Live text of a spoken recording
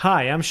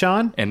Hi, I'm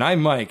Sean. And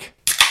I'm Mike.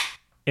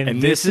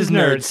 And this is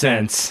Nerd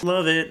Sense.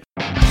 Love it.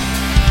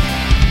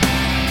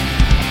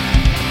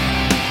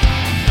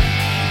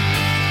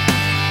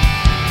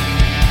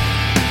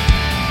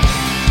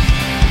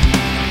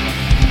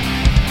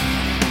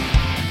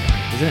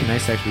 Isn't it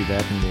nice to actually be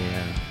back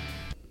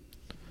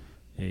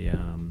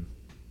in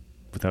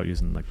without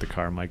using like the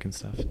car mic and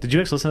stuff? Did you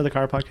actually listen to the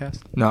car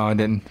podcast? No, I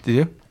didn't. Did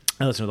you?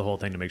 I listened to the whole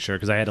thing to make sure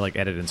because I had to like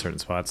edit in certain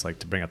spots like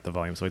to bring up the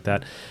volume, so like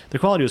that. The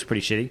quality was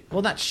pretty shitty.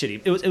 Well, not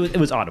shitty. It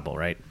was audible,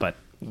 right? But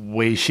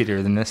Way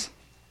shittier than this.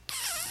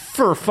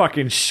 for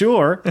fucking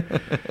sure.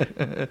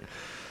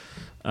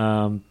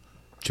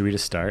 Should we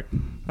just start?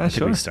 I think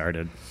Sure. we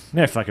started.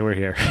 Yeah, fuck it, we're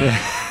here.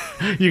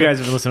 You guys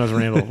have been listening to us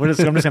ramble. I'm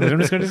just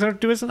gonna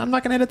do this. I'm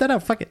not gonna edit that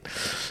out. Fuck it.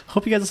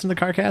 Hope you guys listen to the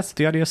CarCast. If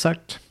the audio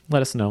sucked,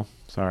 let us know.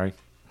 Sorry.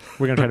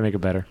 We're gonna try to make it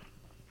better.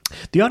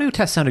 The audio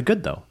test sounded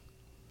good though.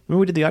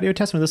 Remember we did the audio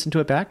test and we listened to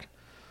it back?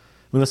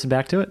 We listened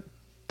back to it?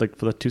 Like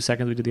for the 2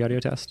 seconds we did the audio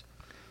test?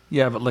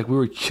 Yeah, but like we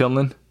were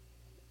chilling,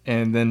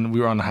 and then we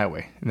were on the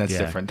highway, and that's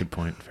different. Good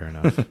point. Fair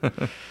enough.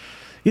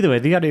 Either way,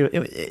 the audio,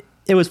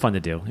 it was fun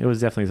to do. It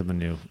was definitely something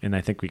new. And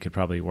I think we could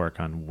probably work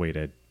on a way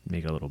to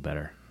make it a little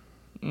better.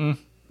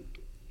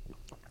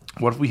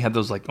 What if we had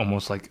those like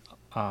almost like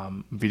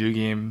video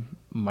game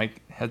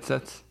mic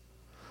headsets?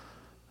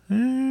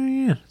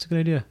 Yeah, it's a good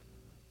idea.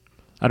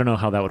 I don't know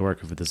how that would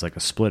work if it is like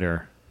a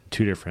splitter,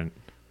 two different,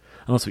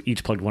 unless we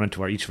each plugged one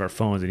into each of our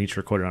phones and each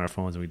recorded on our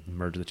phones and we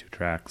merged the two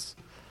tracks.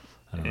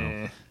 I don't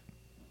know.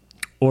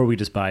 Or we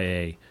just buy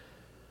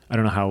I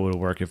don't know how it would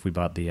work if we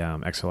bought the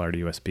XLR to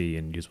USB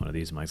and used one of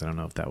these mics. I don't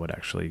know if that would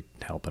actually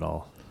help at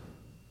all.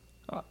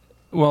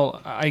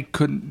 Well, I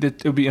couldn't.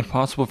 It would be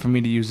impossible for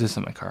me to use this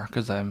in my car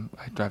because I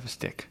drive a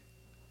stick.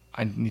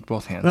 I need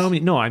both hands.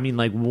 No, I mean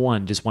like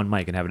just one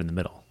mic and have it in the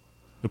middle.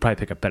 It would probably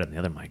pick up better than the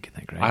other mic, I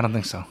think, right? I don't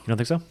think so. You don't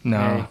think so? No.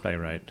 Yeah, you're probably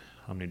right.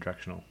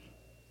 Omnidirectional.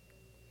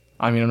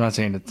 I mean, I'm not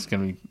saying it's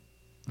going to be...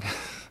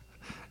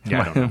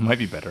 Yeah, I don't know. It might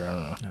be better. I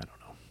don't know. I don't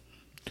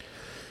know.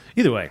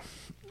 Either way,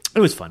 it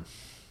was fun.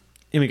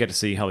 And we got to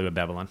see Hollywood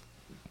Babylon.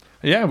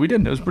 Yeah, we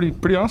did. It was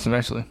pretty awesome,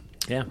 actually.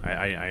 Yeah,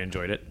 I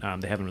enjoyed it.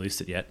 They haven't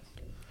released it yet.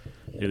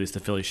 They released the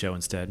Philly show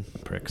instead.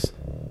 Pricks.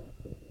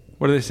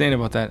 What are they saying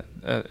about that?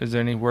 Is there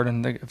any word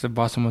on if the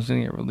Boston one's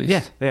going to get released?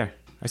 Yeah, there.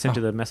 I sent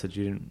you the message.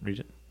 You didn't read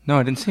it? No,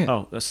 I didn't see it.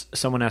 Oh,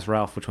 someone asked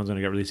Ralph which one's going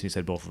to get released, and he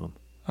said both of them.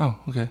 Oh,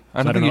 okay.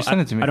 I don't think you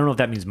sent it to me. I don't know if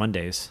that means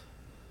Mondays.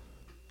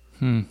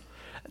 And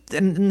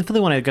the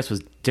Philly one, I guess,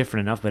 was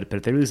different enough, but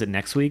if they release it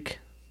next week,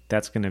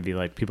 that's going to be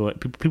like people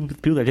that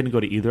didn't go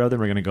to either of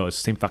them are going to go, it's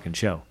the same fucking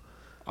show.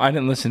 I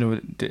didn't listen to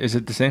it. Is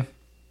it the same?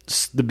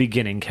 It's the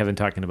beginning, Kevin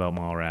talking about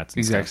mall rats. And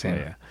exact stuff.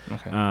 same. Yeah.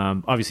 Okay.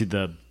 Obviously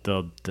the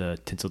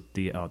tinsel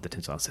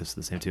tinsel is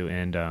the same too,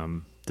 and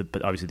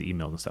but obviously the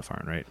emails and stuff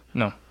aren't, right?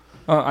 No.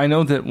 I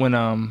know that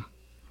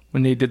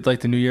when they did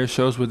like the New Year's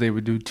shows where they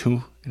would do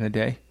 2 in a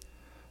day,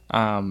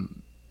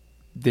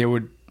 they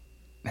would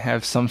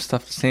have some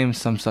stuff the same,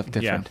 some stuff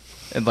different,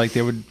 and like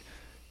they would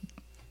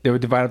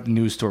divide up the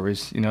news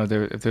stories. You know,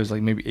 if there's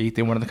like maybe 8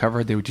 they wanted to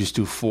cover, they would just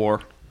do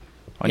 4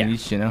 on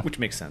each. You know, which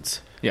makes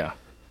sense. Yeah,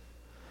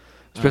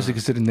 especially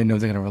considering they know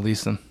they're going to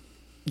release them.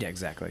 Yeah,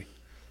 exactly.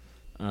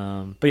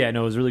 But yeah,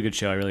 no, it was a really good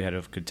show. I really had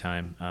a good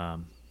time.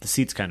 The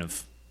seats kind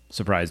of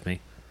surprised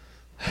me,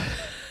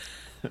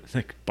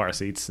 like bar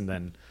seats, and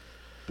then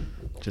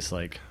just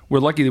like we're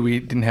lucky that we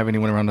didn't have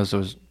anyone around us that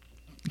was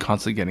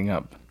constantly getting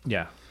up.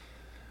 Yeah.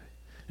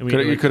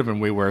 It could have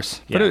been way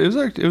worse, yeah. but it was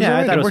all right.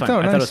 I thought it was fine. Out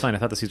I nice. thought it was fine. I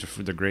thought the seats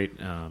were great.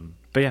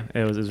 But yeah,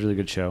 it was a really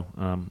good show.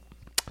 So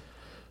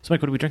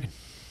Mike, what are we drinking?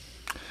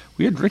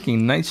 We are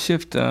drinking Night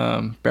Shift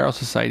Barrel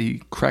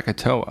Society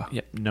Krakatoa.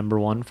 Yep, number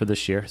 1 for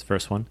this year. It's the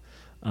first one.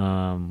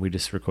 We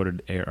just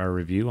recorded our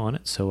review on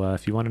it. So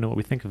if you want to know what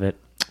we think of it,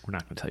 we're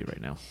not going to tell you right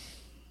now.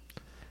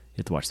 You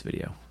have to watch the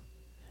video.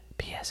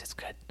 P.S. It's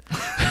good.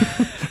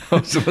 I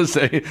was going to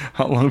say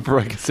how long before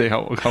I could say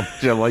how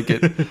much I like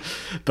it.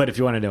 But if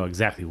you want to know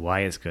exactly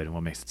why it's good and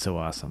what makes it so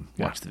awesome,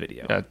 watch the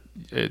video. Yeah,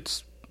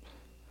 it's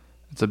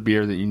a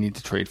beer that you need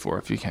to trade for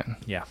if you can.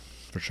 Yeah,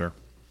 for sure.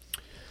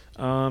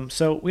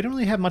 So we don't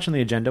really have much on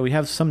the agenda. We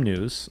have some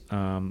news. We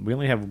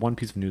only have one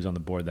piece of news on the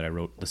board that I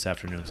wrote this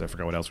afternoon because I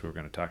forgot what else we were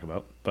going to talk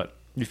about. But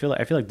I feel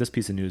like this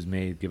piece of news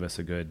may give us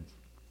a good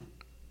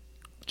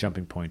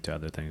jumping point to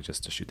other things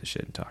just to shoot the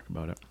shit and talk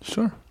about it.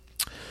 Sure.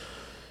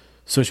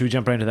 So should we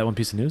jump right into that one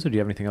piece of news, or do you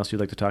have anything else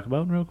you'd like to talk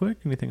about real quick?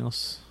 Anything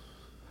else?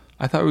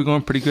 I thought we were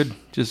going pretty good,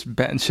 just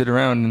batting shit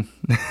around,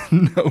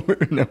 and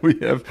now we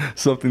have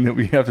something that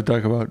we have to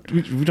talk about.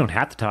 We don't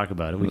have to talk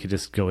about it. We could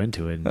just go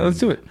into it. Let's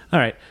do it. All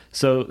right.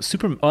 So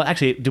well,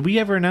 actually, did we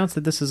ever announce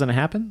that this is going to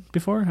happen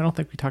before? I don't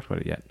think we talked about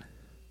it yet.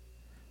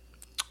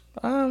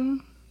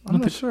 I'm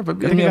not sure, but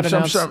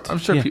I'm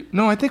sure. Yeah.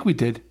 No, I think we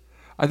did.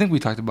 I think we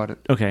talked about it.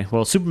 Okay.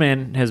 Well,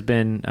 Superman has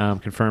been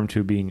confirmed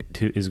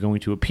is going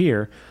to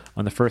appear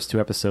on the first 2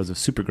 episodes of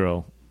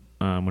Supergirl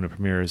when it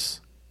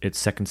premieres its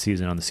second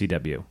season on the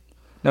CW.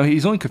 Now,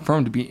 he's only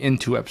confirmed to be in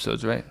 2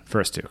 episodes, right?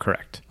 First 2,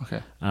 correct.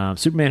 Okay.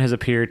 Superman has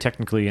appeared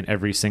technically in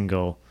every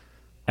single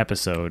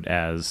episode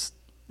as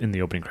in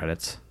the opening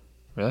credits.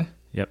 Really?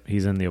 Yep,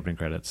 he's in the opening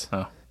credits.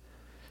 Oh.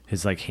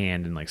 His like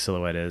hand and like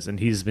silhouette is, and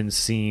he's been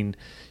seen.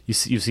 You've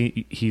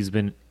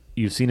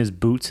seen his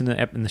boots in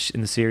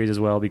the series as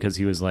well, because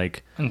he was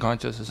like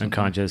unconscious or something.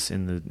 Unconscious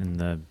in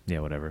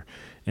the whatever.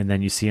 And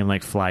then you see him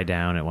like fly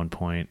down at one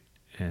point,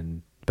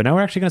 but now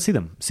we're actually going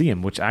to see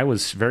him, which I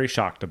was very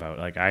shocked about.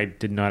 Like, I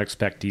did not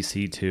expect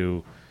DC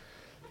to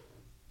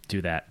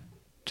do that,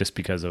 just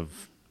because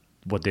of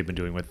what they've been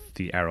doing with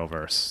the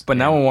Arrowverse. But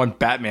now I want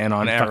Batman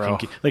on Arrow.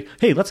 Like,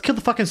 hey, let's kill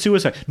the fucking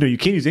Suicide. No, you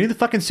can't use any of the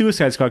fucking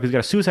Suicide Squad because you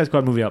got a Suicide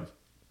Squad movie out.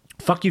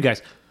 Fuck you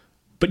guys.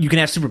 But you can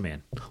have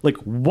Superman. Like,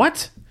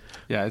 what?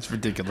 Yeah, it's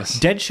ridiculous.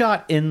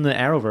 Deadshot in the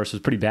Arrowverse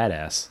was pretty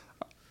badass.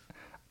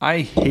 I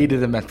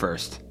hated him at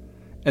first,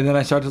 and then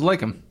I started to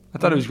like him. I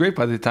thought it was great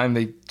by the time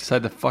they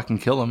decided to fucking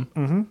kill him.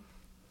 Mm-hmm.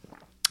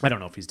 I don't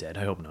know if he's dead.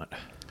 I hope not.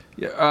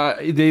 Yeah,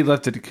 they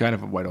left it kind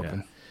of wide open.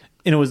 Yeah.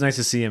 And it was nice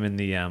to see him in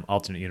the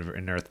alternate universe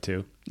in Earth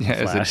too. Yeah,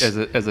 as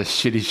a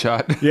shitty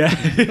shot. Yeah,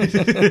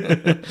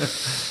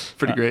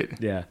 pretty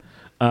great. Yeah,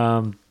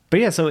 but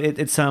yeah, so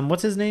it's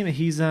what's his name?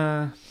 He's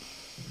a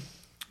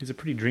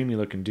pretty dreamy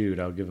looking dude.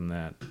 I'll give him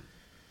that.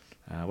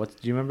 Do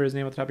you remember his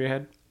name off the top of your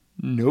head?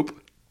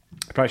 Nope.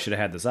 I probably should have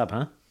had this up,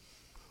 huh?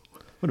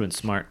 Would have been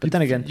smart. But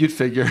then again, you'd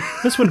figure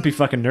this wouldn't be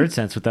fucking Nerd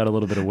Sense without a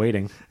little bit of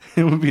waiting.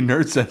 It would be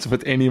Nerd Sense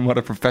with any amount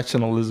of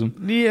professionalism.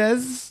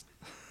 Yes.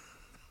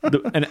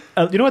 And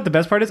you know what the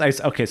best part is? So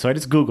I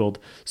just Googled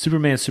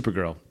Superman,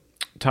 Supergirl,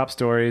 top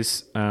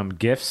stories,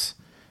 GIFs.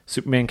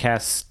 Superman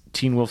casts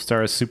Teen Wolf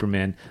star as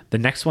Superman. The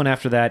next one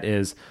after that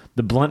is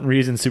the blunt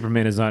reason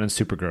Superman is not in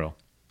Supergirl.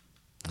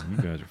 You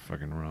guys are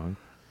fucking wrong.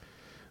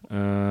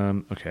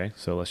 Okay,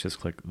 so let's just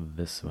click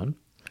this one.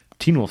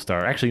 Teen Wolf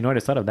star. Actually, you know what I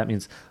thought of? That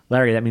means,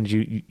 Larry, that means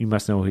you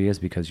must know who he is,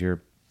 because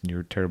you're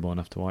terrible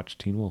enough to watch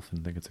Teen Wolf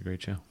and think it's a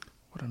great show.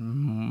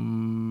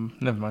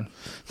 Never mind.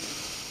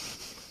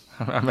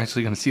 I'm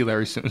actually going to see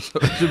Larry soon, so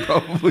I should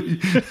probably.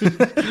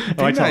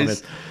 I tell him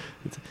this.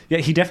 Yeah,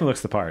 he definitely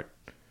looks the part.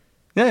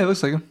 Yeah, he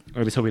looks like him.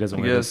 I just hope he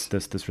doesn't wear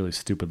this really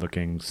stupid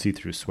looking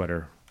see-through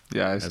sweater.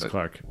 Yeah, as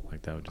Clark.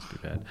 Like, that would just be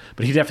bad.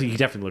 But he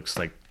definitely looks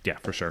like, yeah,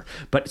 for sure.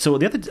 But so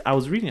I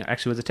was reading,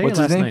 actually, was it today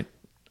last night?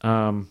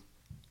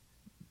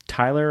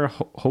 Tyler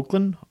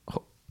Hoechlin?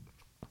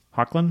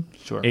 Hoechlin?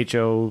 Sure.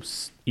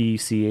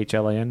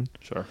 Hoechlin.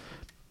 Sure.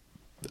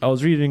 I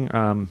was reading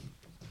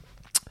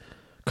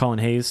Colin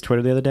Hayes'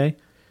 Twitter the other day,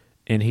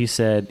 and he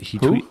said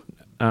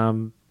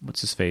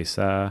what's his face?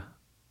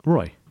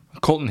 Roy.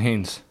 Colton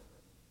Haynes.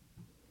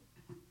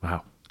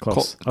 Wow.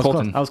 Close.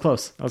 Colton. I was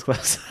close.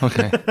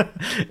 Okay.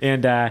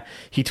 And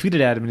he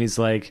tweeted at him, and he's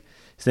like,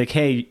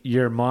 hey,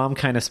 your mom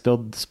kind of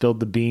spilled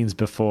the beans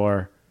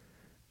before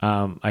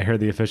I heard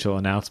the official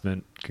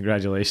announcement.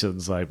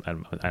 Congratulations. Like, I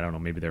don't know,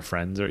 maybe they're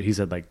friends, or he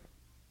said like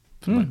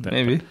that.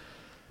 Maybe.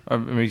 Or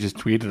maybe he just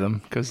tweeted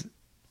him, because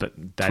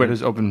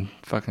Twitter's open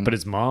fucking. But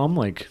his mom,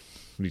 like,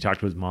 did he talk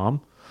to his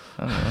mom?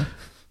 I don't know.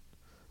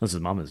 Unless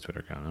his mom has a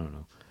Twitter account, I don't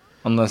know.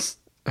 Unless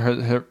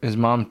his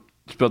mom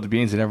spilled the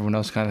beans and everyone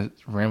else kind of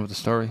ran with the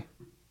story.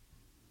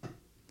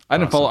 I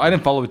didn't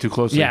follow it too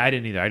closely. Yeah, I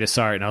didn't either. I just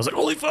saw it and I was like,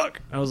 holy fuck.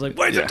 I was like,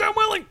 why is it Tom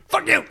Welling?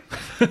 Fuck you.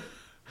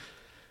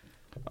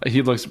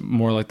 He looks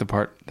more like the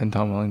part than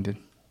Tom Welling did.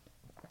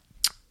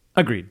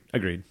 Agreed.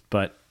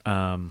 But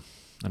I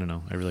don't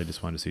know. I really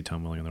just wanted to see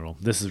Tom Welling in the role.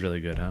 This is really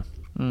good, huh?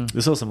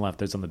 There's still some left.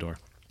 There's on the door.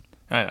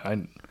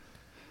 I'm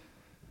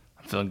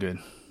feeling good.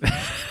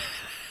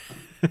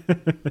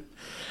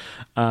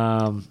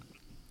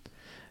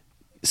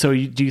 So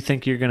do you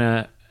think you're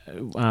gonna?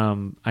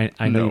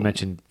 I know you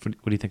mentioned.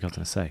 What do you think I was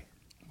gonna say?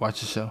 Watch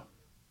the show.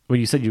 Well,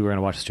 you said you were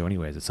gonna watch the show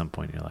anyways at some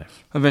point in your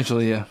life.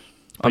 Eventually, yeah.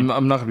 I'm not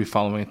gonna be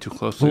following it too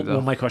closely though.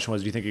 Well, my question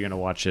was, do you think you're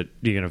gonna watch it?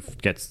 You're gonna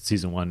get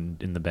season 1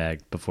 in the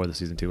bag before the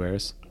season 2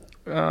 airs?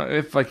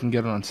 If I can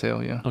get it on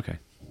sale, yeah. Okay,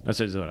 that's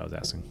what I was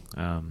asking.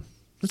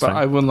 But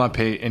I will not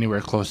pay anywhere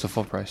close to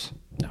full price.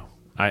 No,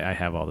 I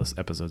have all these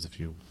episodes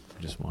if you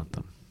just want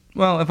them.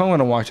 Well, if I'm going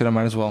to watch it, I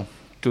might as well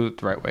do it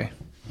the right way,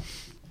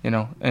 you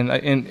know. And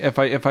if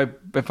I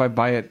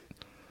buy it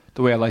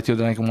the way I like to,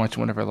 then I can watch it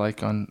whenever I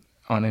like on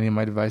any of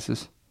my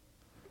devices.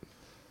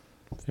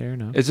 Fair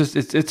enough. It's just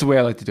it's the way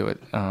I like to do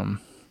it.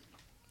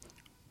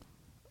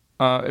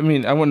 I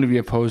mean, I wouldn't be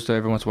opposed to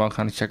every once in a while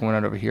kind of checking one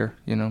out over here,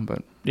 you know.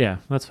 But yeah,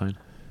 that's fine.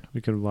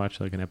 We could watch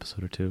like an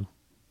episode or two.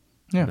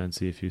 Yeah. And then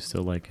see if you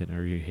still like it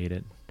or you hate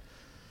it.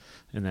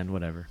 And then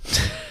whatever.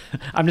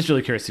 I'm just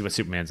really curious to see what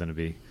Superman's going to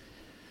be.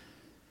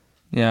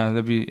 Yeah,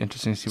 that'd be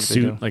interesting to see what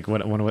suit, they do. Like,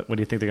 what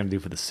do you think they're going to do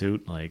for the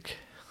suit? Like,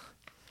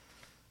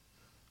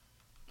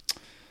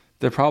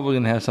 they're probably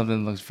going to have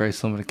something that looks very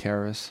similar to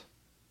Kara's.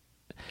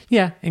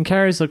 Yeah, and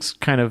Kara's looks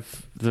kind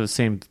of the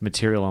same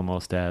material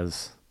almost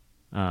as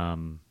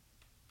the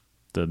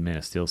Man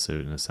of Steel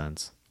suit in a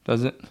sense.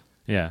 Does it?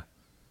 Yeah.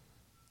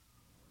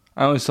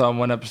 I only saw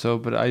one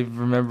episode, but I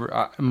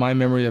remember my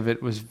memory of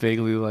it was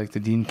vaguely like the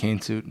Dean Cain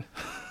suit.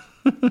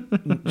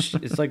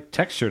 It's like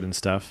textured and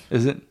stuff.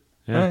 Is it?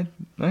 Yeah. All right.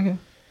 Okay.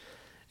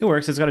 It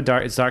works. It's got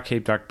dark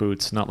cape, dark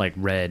boots, not like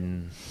red,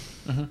 and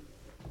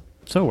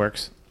so it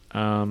works.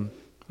 I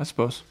I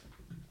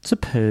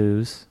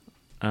suppose.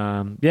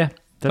 Yeah.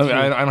 That's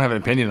I don't have an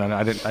opinion on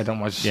it. I don't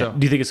watch the show.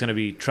 Do you think it's going to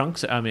be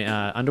trunks? I mean,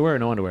 underwear or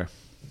no underwear?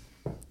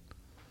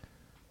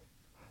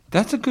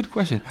 That's a good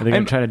question. Are they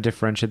going to try to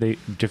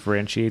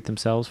differentiate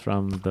themselves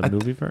from the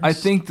movie verse? I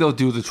think they'll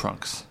do the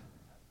trunks.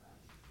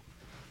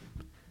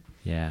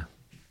 Yeah.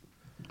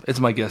 It's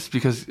my guess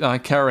because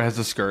Kara has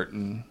a skirt.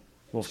 And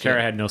Well, if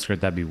Kara had no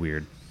skirt, that'd be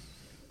weird.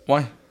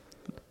 Why?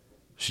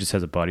 She just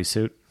has a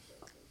bodysuit.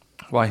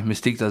 Why?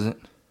 Mystique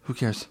doesn't. Who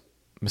cares?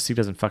 Mystique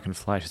doesn't fucking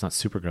fly. She's not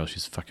Supergirl.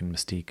 She's fucking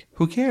Mystique.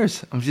 Who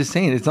cares? I'm just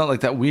saying it's not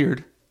like that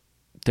weird.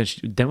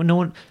 Then no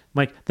one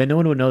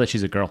would know that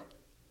she's a girl.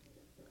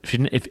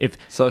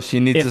 So she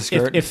needs a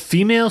skirt. If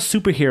female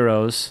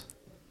superheroes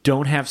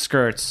don't have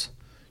skirts,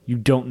 you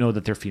don't know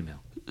that they're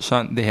female.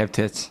 Sean, they have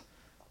tits.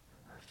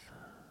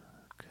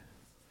 Fuck.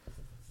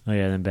 Oh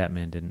yeah, then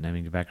Batman didn't. I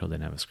mean, Batgirl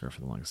didn't have a skirt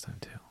for the longest time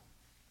too.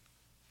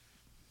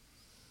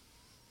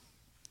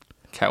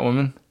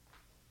 Catwoman,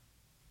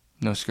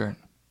 no skirt.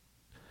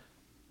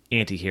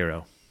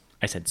 Anti-hero.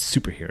 I said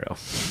superhero.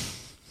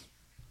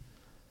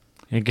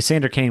 And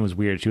Cassandra Cain was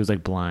weird. She was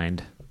like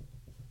blind.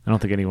 I don't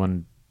think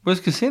anyone Was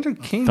Cassandra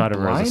Cain thought of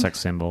blind? her as a sex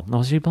symbol. No,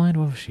 was she blind?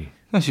 What was she?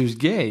 No, she was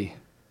gay.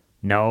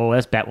 No,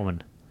 that's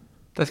Batwoman.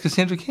 That's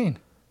Cassandra Cain.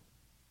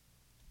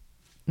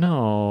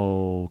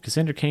 No,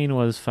 Cassandra Cain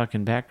was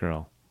fucking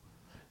Batgirl.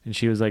 And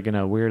she was like in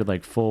a weird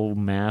like full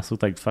mask,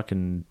 looked like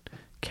fucking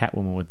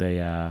Catwoman with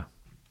a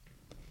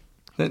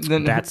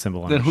Then bat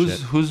symbol on Then her shit.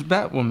 who's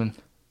Batwoman?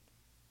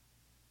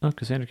 Oh,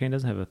 Cassandra Cain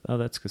doesn't have a... Oh,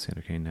 that's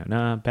Cassandra Cain now.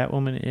 Nah,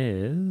 Batwoman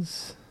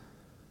is...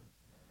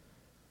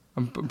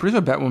 I'm pretty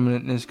sure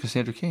Batwoman is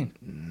Cassandra Cain.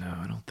 No,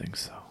 I don't think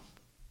so.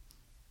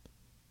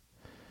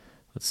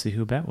 Let's see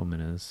who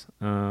Batwoman is.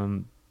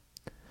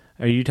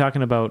 Are you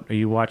talking about... Are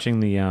you watching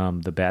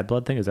the Bad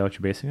Blood thing? Is that what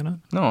you're basing it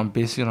on? No, I'm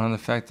basing it on the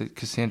fact that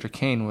Cassandra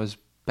Cain was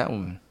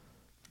Batwoman.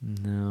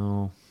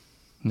 No.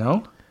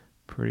 No?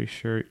 Pretty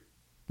sure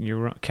you're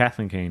wrong.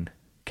 Kathy Kane.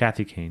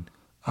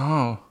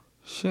 Oh,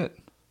 shit.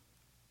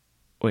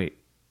 Wait.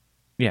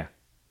 Yeah.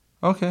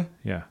 Okay.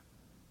 Yeah.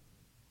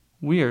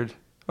 Weird.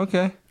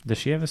 Okay. Does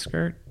she have a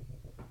skirt?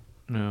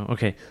 No.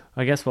 Okay.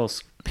 I guess, well,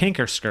 pink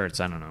or skirts,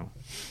 I don't know.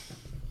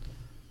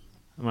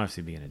 I'm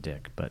obviously being a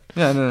dick, but...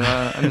 Yeah, no,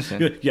 I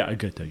understand. Yeah, I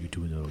get that. You're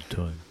doing that all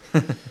the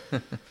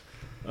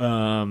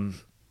time.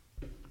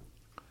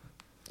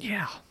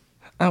 Yeah.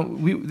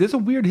 There's a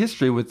weird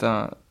history with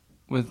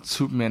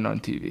Superman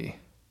on TV.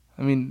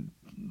 I mean,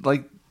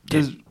 like,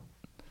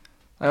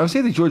 I would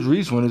say the George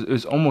Reeves one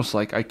is almost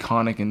like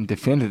iconic and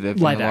definitive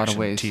in a lot of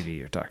ways. TV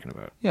you're talking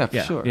about. Yeah, for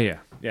sure. Yeah.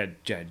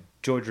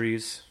 George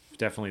Reeves,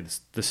 definitely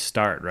the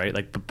start, right?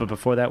 Like, but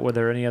before that, were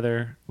there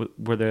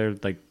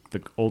like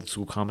the old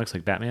school comics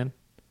like Batman?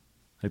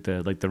 Like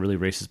the really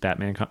racist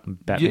Batman.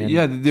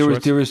 Yeah,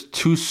 there was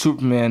two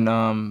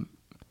Superman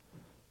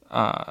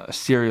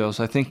serials.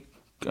 I think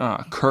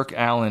Kirk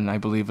Allen, I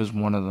believe, was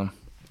one of them.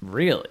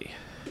 Really?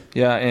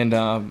 Yeah,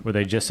 and were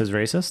they just as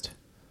racist?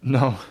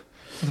 No,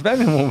 the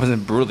Batman one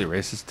wasn't brutally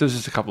racist. There was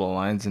just a couple of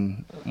lines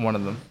in one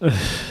of them.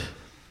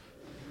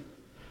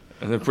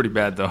 They're pretty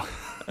bad though.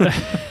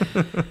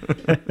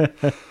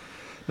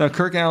 Now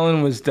Kirk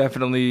Allen was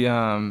definitely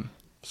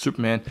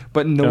Superman,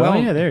 but Noel. Oh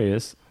yeah, there he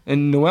is.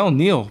 And Noel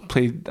Neal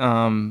played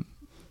Lois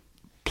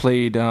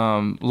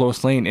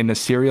Lane in the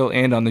serial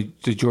and on the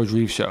George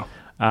Reeves show.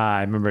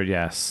 I remember,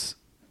 yes.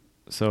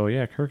 So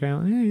yeah, Kirk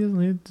Allen.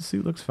 Yeah, the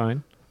suit looks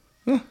fine.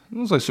 Yeah, it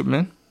looks like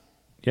Superman.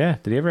 Yeah,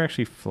 did he ever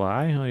actually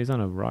fly? Oh, he's on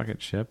a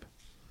rocket ship.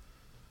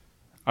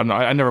 I don't know.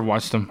 I never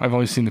watched him. I've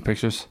only seen the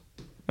pictures.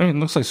 I mean, it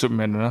looks like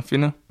Superman enough, you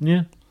know?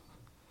 Yeah.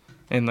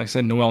 And like I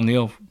said, Noel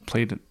Neal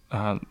played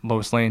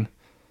Lois Lane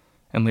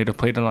and later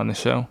played it on the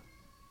show.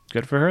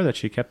 Good for her that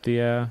she kept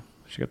the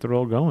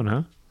role going,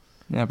 huh?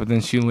 Yeah, but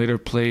then she later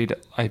played,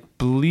 I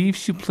believe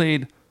she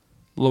played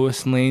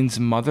Lois Lane's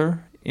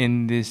mother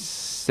in this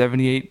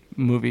 78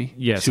 movie.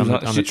 Yes, on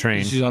the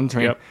train. She's on the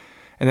train. Yep.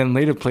 And then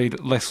later played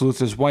Lex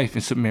Luthor's wife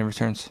in Superman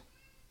Returns.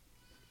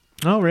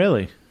 Oh,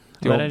 really?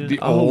 The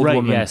old right.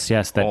 woman. Yes,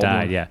 that Old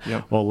died, woman. yeah.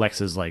 Yep. Well,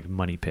 Lex's like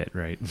money pit,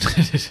 right?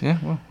 Yeah,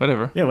 well,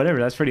 whatever. Yeah, whatever.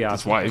 That's pretty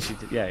awesome. His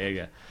wife.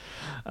 Yeah.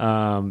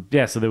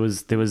 Yeah, so there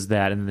was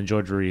that, and then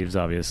George Reeves,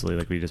 obviously,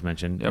 like we just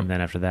mentioned. Yep. And then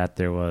after that,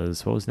 there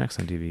was, what was next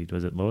on TV?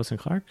 Was it Lois and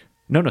Clark?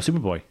 No,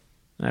 Superboy.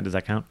 Does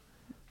that count?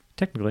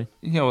 Technically.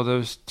 Yeah, well, there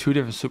was two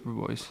different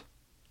Superboys.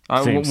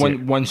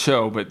 One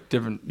show, but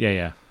different.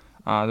 Yeah.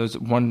 There's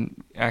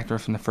one actor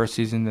from the first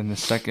season, then the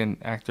second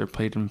actor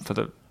played him for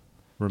the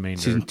remainder.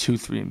 Season 2,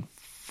 3, and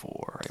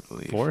 4, I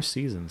believe. 4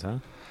 seasons, huh?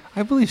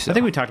 I believe so. I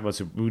think we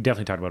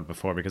definitely talked about it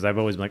before, because I've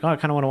always been like, oh, I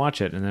kind of want to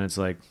watch it. And then it's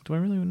like, do I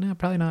really? No,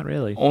 probably not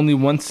really. Only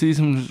one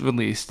season was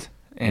released.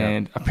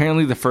 And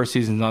apparently the first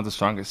season is not the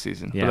strongest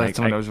season. Yeah, but that's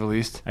the one that was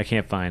released. I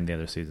can't find the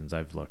other seasons.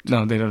 I've looked.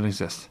 No, they don't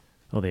exist.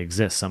 Oh, they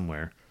exist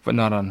somewhere. But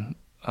not on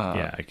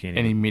I can't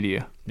any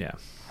media. Yeah.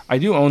 I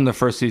do own the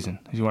first season,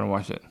 if you want to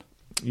watch it.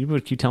 You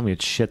would keep telling me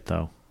it's shit,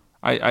 though.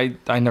 I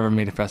never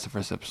made it past the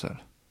first episode.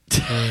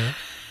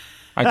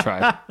 I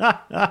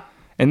tried.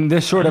 And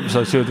they're short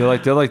episodes too.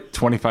 They're like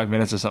 25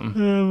 minutes or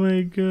something. Oh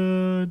my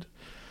god!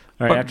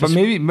 All right, But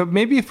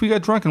maybe if we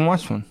got drunk and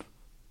watched one.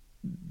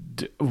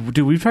 Dude,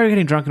 we've tried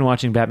getting drunk and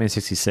watching Batman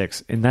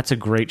 66, and that's a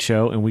great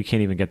show, and we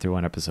can't even get through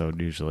one episode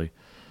usually.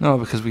 No,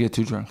 because we get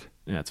too drunk.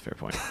 Yeah, that's a fair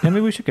point. I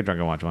mean, we should get drunk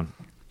and watch one.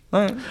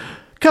 All right.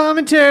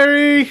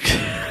 Commentary.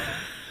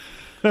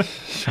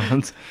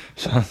 Sean's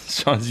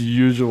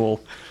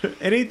usual.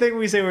 Anything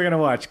we say we're gonna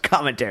watch,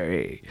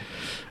 commentary.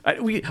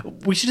 We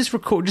should just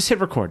record. Just hit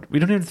record. We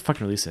don't have to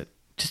fucking release it.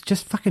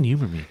 Just fucking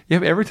humor me. Yeah,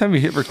 but every time you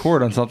hit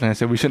record on something, I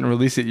said we shouldn't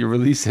release it. You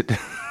release it.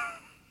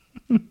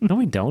 No,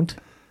 we don't.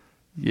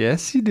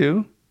 Yes, you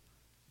do.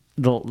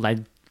 I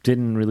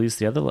didn't release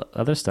the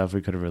other stuff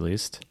we could have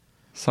released.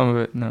 Some of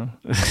it, no.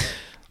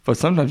 But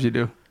sometimes you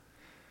do.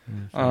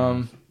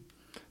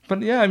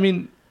 But yeah, I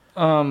mean,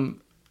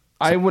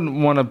 I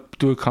wouldn't want to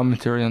do a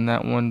commentary on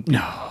that one.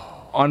 No.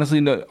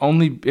 Honestly, no.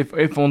 Only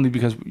if only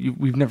because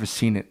we've never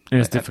seen it. And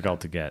it's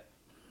difficult to get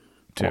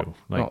to.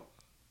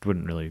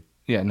 Wouldn't really.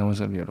 Yeah, no one's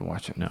gonna be able to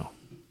watch it. No.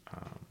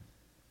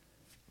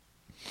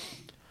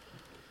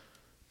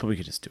 But we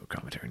could just do a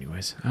commentary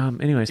anyways.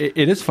 Anyways. It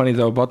is funny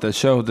though about the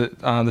show that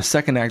the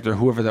second actor,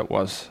 whoever that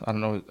was, I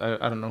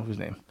don't know his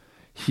name.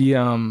 He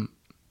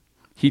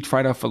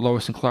tried out for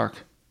Lois and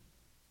Clark.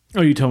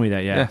 Oh, you told me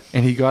that, yeah.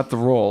 And he got the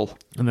role.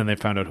 And then they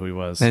found out who he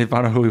was. And they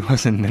found out who he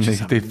was, and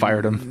then they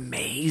fired him.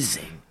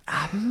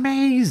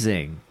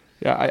 Amazing.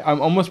 Yeah, I'm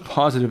almost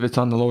positive it's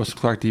on the Lois and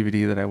Clark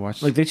DVD that I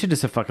watched. Like, they should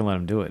just have fucking let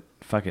him do it.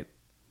 Fuck it.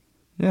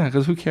 Yeah,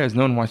 because who cares?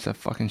 No one watched that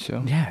fucking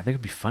show. Yeah, that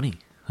would be funny.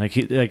 Like,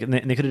 and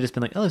they could have just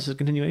been like, oh, this is a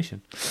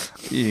continuation.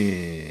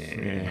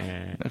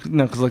 Yeah.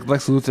 No, because like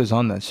Lex Luthor's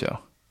on that show.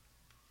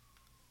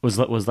 Was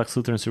Lex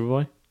Luthor in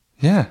Superboy?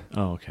 Yeah.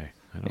 Oh, okay.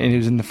 And he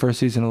was in the first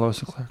season of Lois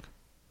and Clark.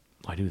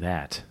 I knew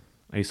that.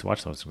 I used to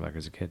watch Lois and Clark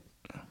as a kid.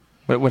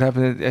 But what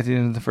happened at the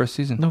end of the first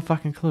season? No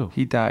fucking clue.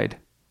 He died.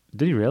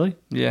 Did he really?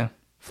 Yeah.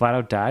 Flat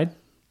out died?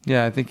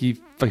 Yeah, I think he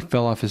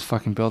fell off his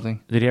fucking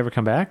building. Did he ever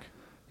come back?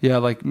 Yeah,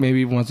 like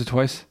maybe once or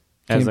twice.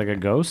 As like a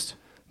ghost?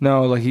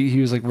 No, like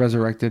he was like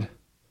resurrected.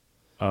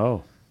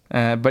 Oh.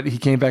 But he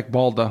came back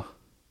bald though.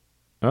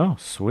 Oh,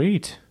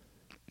 sweet.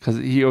 Because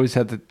he always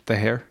had the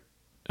hair.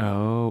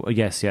 Oh,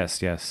 yes.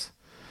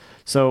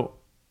 So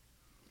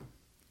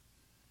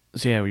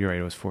yeah, you're right.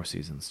 It was 4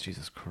 seasons.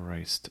 Jesus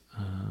Christ.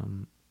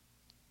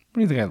 What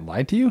do you think? I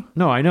lied to you?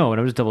 No, I know,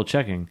 and I was double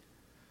checking.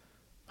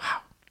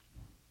 Wow,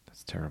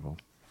 that's terrible.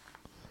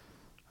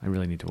 I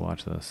really need to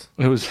watch this.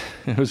 It was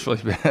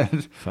really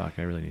bad. Fuck,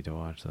 I really need to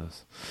watch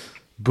this.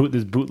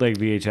 There's bootleg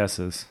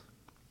VHSs.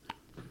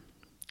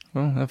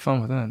 Well, have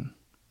fun with that.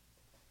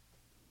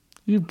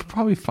 You'd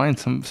probably find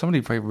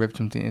somebody probably ripped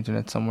them to the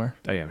internet somewhere.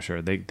 Oh yeah, I'm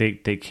sure. They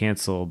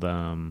canceled the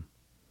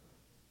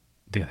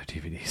other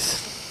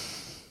DVDs.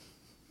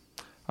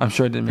 I'm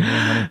sure it didn't make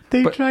any money.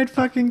 They tried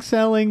fucking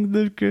selling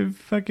the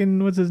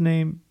fucking, what's his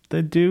name?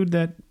 The dude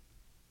that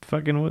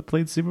fucking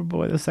played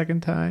Superboy the second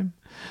time.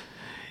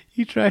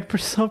 He tried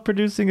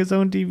self-producing his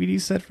own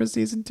DVD set for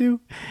season 2.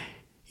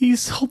 He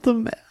sold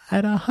them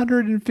at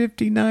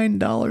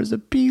 $159 a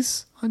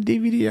piece on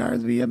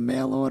DVDRs via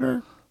mail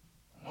order.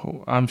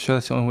 Oh, I'm sure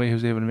that's the only way he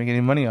was able to make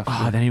any money off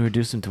of it. Then he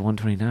reduced them to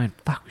 $129.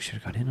 Fuck, we should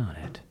have got in on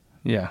it.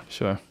 Yeah,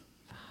 sure.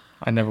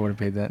 I never would have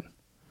paid that.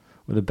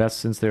 Were the best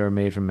since they were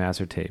made from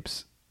master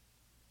tapes.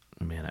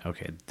 Man,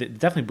 okay.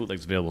 Definitely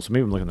bootlegs available, so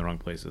maybe I'm looking in the wrong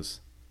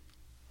places.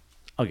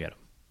 I'll get them.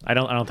 I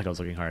don't think I was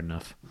looking hard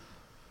enough.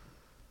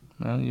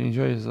 Well, you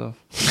enjoy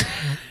yourself.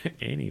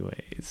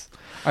 Anyways.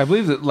 I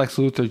believe that Lex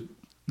Luthor,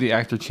 the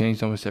actor,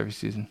 changed almost every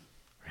season.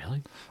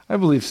 Really? I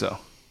believe so.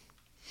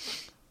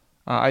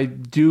 I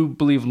do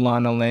believe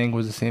Lana Lang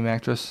was the same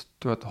actress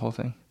throughout the whole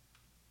thing.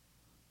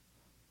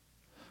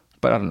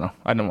 But I don't know.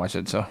 I didn't watch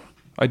it, so...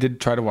 I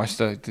did try to watch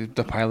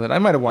the pilot. I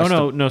might have watched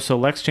no. So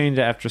Lex changed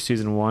after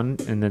season 1,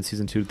 and then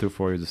season 2 through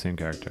 4 he was the same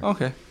character.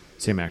 Okay.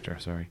 Same actor,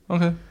 sorry.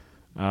 Okay.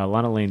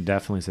 Lana Lane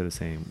definitely said the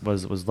same.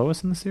 Was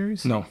Lois in the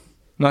series? No.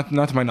 Not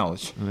to my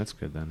knowledge. Oh, that's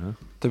good then,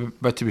 huh?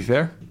 But to be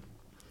fair,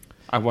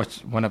 I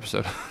watched one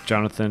episode.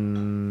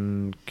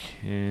 Jonathan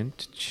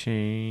Kent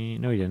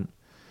change. No, he didn't.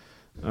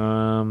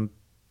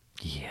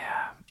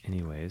 Yeah.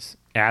 Anyways.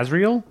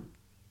 Azrael?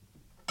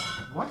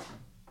 What?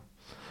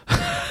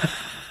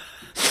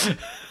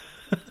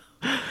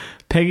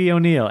 Peggy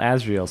O'Neill,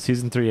 Azrael,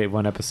 season 3,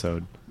 1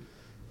 episode.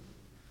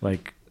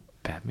 Like,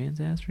 Batman's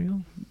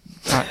Azrael?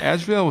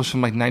 Azrael was from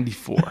like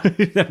 94.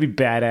 That'd be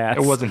badass.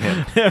 It wasn't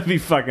him. That'd be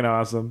fucking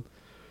awesome.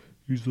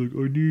 He's like,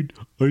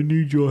 I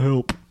need your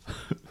help.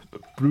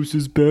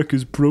 Bruce's back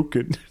is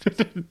broken.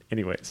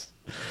 Anyways.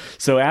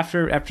 So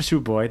after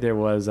Superboy, there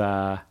was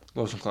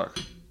Lois and Clark.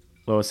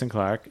 Lois and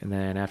Clark, and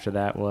then after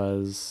that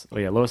was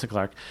Lois and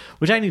Clark,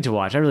 which I need to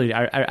watch. I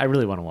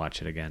really want to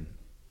watch it again.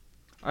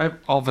 I have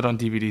all of it on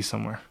DVD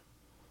somewhere.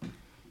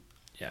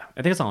 Yeah,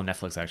 I think it's all on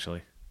Netflix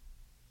actually,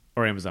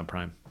 or Amazon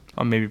Prime.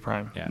 Oh, maybe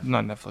Prime. Yeah,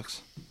 not Netflix.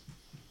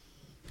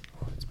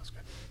 Oh, that smells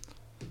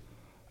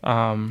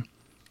good.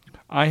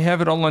 I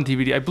have it all on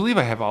DVD. I believe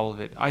I have all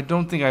of it. I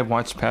don't think I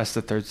watched past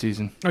the third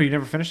season. Oh, you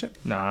never finished it?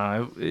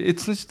 Nah,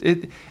 it's just,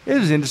 it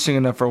was interesting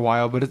enough for a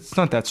while, but it's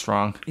not that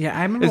strong. Yeah,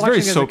 I remember It's watching very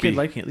it as a soapy. kid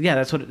liking it. Yeah,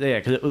 that's what. Yeah,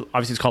 because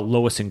obviously it's called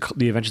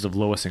The Adventures of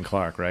Lois and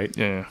Clark, right?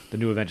 Yeah. The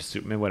New Adventures of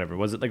Superman, whatever.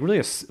 Was it like really?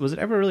 Was it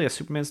ever really a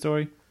Superman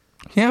story?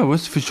 Yeah, it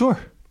was for sure.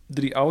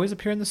 Did he always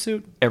appear in the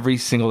suit? Every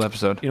single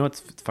episode. You know what's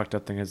fucked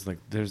up thing is like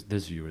there's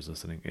viewers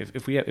listening. If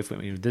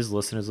there's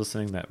listeners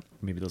listening that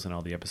maybe listen to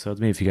all the episodes,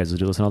 maybe if you guys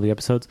do listen to all the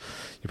episodes,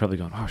 you're probably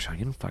going, "Oh, Sean,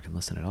 you don't fucking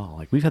listen at all."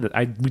 Like we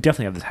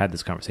definitely have had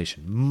this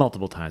conversation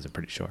multiple times. I'm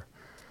pretty sure.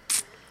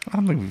 I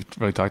don't think we've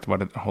really talked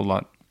about it a whole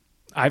lot.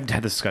 I've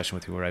had this discussion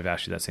with you where I've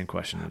asked you that same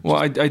question. Well,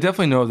 I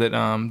definitely know that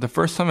the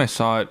first time I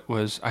saw it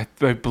was, I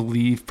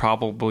believe,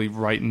 probably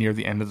right near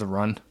the end of the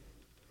run.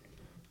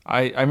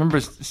 I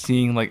remember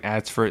seeing like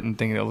ads for it and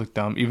thinking it looked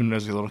dumb, even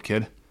as a little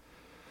kid.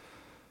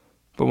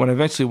 But when I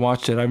eventually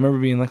watched it, I remember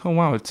being like, "Oh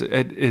wow, it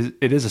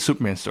is a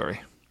Superman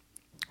story."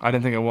 I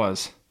didn't think it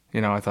was.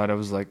 You know, I thought it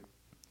was like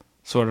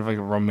sort of like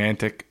a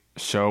romantic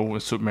show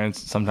with Superman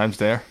sometimes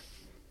there.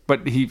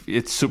 But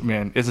it's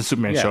Superman. It's a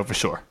Superman show for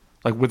sure,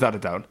 like without a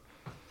doubt.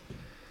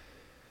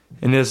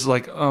 And there's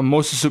like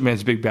most of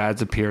Superman's big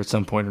bads appear at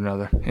some point or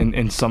another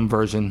in some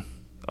version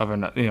of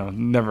it. You know,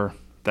 never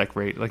that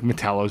great. Like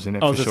Metallo's in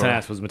it. Oh, for just sure.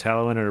 ask, was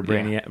Metallo in it or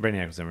Brainiac? Yeah.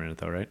 Brainiac was never in it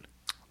though, right?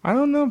 I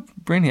don't know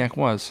if Brainiac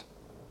was.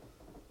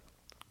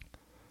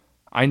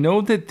 I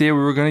know that they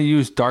were going to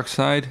use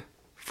Darkseid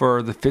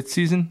for the 5th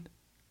season,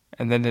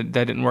 and then that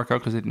didn't work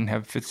out because they didn't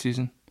have a 5th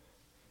season.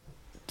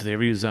 Did they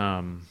ever use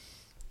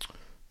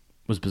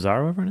was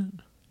Bizarro ever in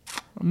it?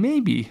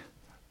 Maybe.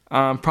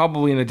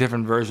 Probably in a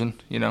different version,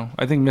 you know.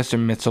 I think Mr.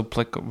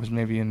 Mxyzptlk was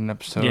maybe in an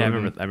episode. Yeah, I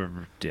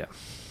remember. Yeah.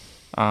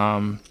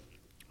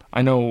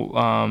 I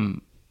know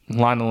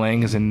Lana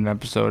Lang is in an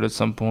episode at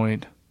some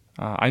point.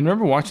 I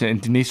remember watching it,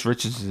 and Denise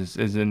Richards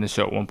is in the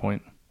show at one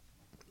point.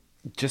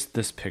 Just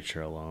this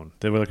picture alone.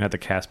 They were looking at the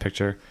cast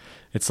picture.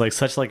 It's like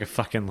such like a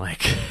fucking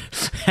like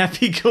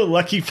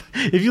happy-go-lucky.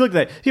 If you look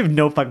at that, you have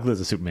no fucking clue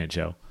it's a Superman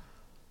show.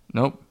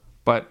 Nope.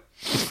 But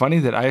it's funny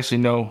that I actually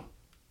know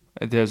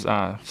there's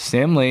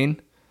Sam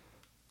Lane,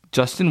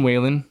 Justin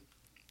Whalen,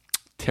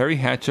 Terry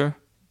Hatcher,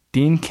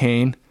 Dean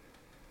Cain.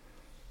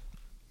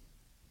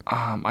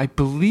 I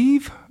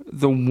believe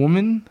the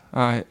woman,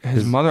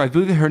 his mother, I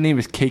believe her name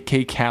is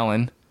KK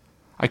Callan.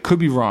 I could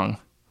be wrong.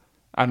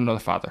 I don't know the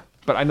father.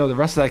 But I know the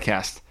rest of that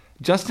cast.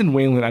 Justin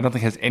Whalen, I don't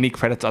think has any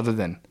credits other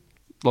than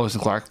Lois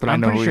and Clark. But I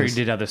know I'm pretty sure he he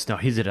did other stuff.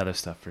 He did other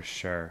stuff for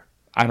sure.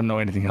 I don't know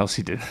anything else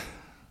he did.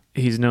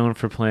 He's known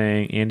for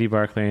playing Andy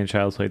Barclay in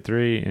Child's Play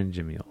 3 and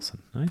Jimmy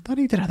Olsen. I thought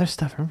he did other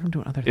stuff. I remember him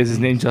doing other things. Is his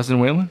name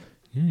Justin Whalen?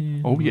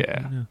 Yeah. Oh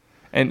yeah.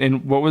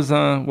 And what was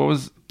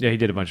Yeah, he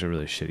did a bunch of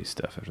really shitty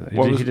stuff after that.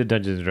 He did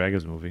Dungeons and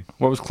Dragons movie.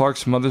 what was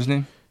Clark's mother's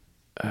name?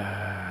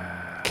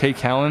 Kay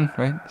Callan,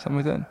 right? Something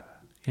like that.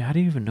 Yeah, how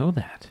do you even know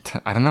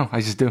that? I don't know.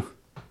 I just do.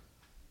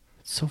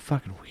 It's so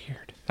fucking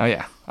weird. Oh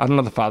yeah. I don't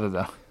know the father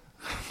though.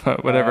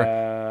 But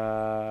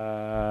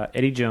whatever.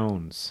 Eddie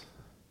Jones.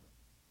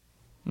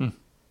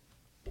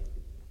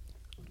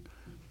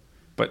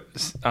 But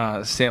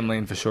Sam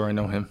Lane for sure. I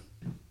know him.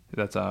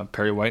 That's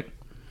Perry White.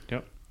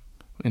 Yep.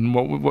 And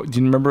what do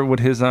you remember what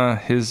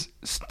his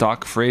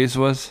stock phrase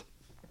was?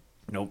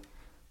 Nope.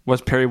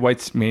 What's Perry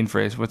White's main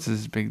phrase? What's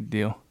his big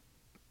deal?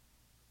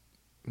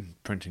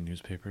 Printing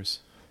newspapers.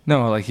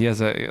 No, like he has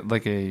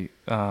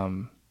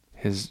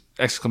his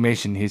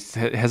exclamation. He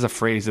has a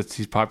phrase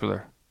he's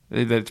popular.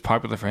 That's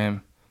popular for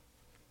him.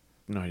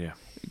 No idea.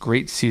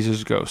 Great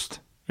Caesar's ghost.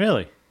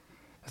 Really?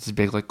 That's a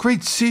big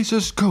Great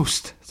Caesar's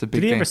ghost. It's a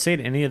big Did he thing. ever say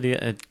to any of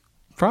the?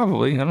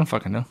 Probably. I don't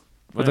fucking know.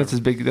 But that's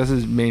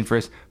his main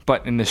phrase.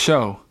 But in the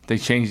show, they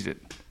changed it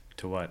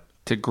To what?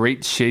 to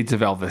Great Shades of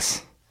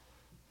Elvis.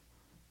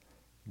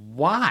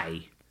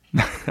 Why?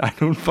 I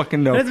don't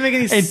fucking know. That doesn't make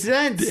any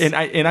sense. And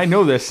I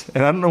know this,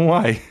 and I don't know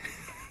why.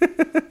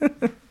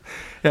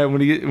 Yeah,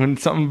 when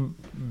something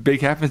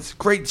big happens,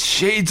 Great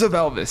Shades of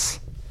Elvis.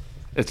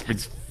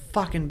 It's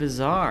fucking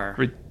bizarre.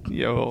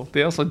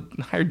 they also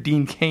hired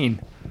Dean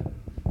Cain.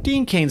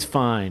 Dean Cain's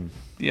fine.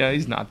 Yeah,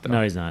 he's not though.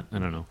 No, he's not. I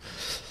don't know.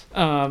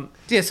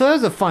 Yeah, so that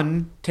was a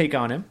fun take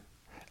on him.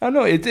 I don't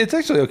know. It's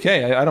actually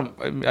okay.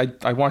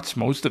 I watched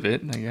most of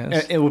it. I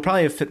guess It would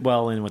probably fit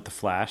well in with the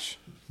Flash,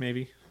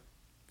 maybe.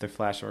 The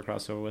Flash or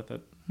crossover with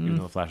it, even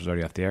though the Flash was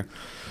already off the air.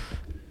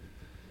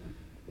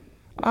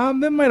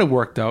 That might have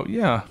worked out.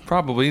 Yeah,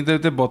 probably.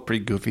 They're both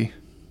pretty goofy.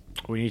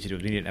 What we need to do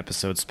is we need an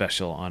episode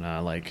special on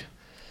like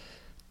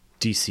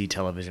DC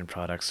television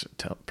projects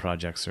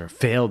or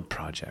failed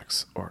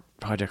projects or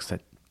projects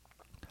that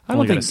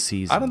only got a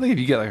season. I don't think if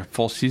you get like a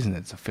full season,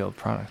 it's a failed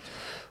product.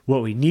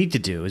 What we need to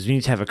do is we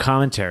need to have a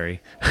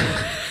commentary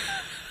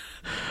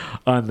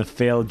on the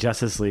failed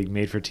Justice League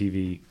made for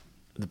TV,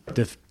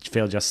 the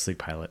failed Justice League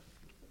pilot.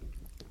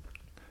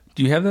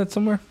 Do you have that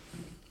somewhere?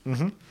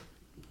 Mm-hmm.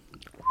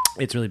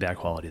 It's really bad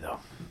quality though.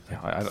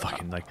 Yeah,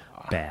 fucking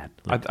bad.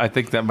 I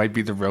think that might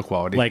be the real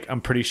quality. Like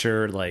I'm pretty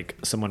sure like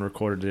someone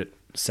recorded it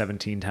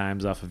 17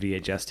 times off a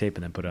VHS tape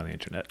and then put it on the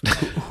internet.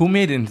 Who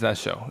made it into that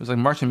show? It was like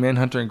Martian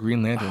Manhunter and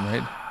Green Lantern,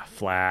 right?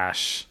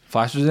 Flash.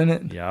 Flash was in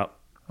it? Yep.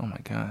 Oh my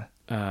god.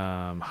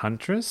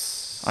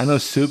 Huntress? I know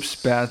Soups,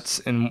 Bats,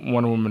 and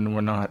Wonder Woman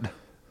were not.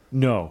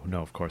 No,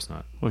 of course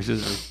not. Which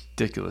is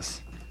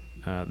ridiculous.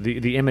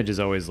 The image is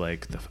always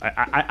like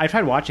I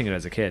tried watching it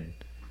as a kid,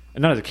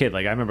 and not as a kid.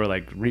 Like I remember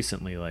like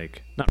recently,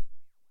 like not.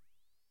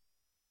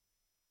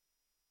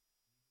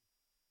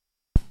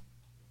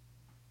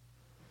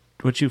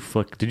 What you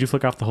flick? Did you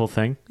flick off the whole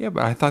thing? Yeah,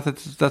 but I thought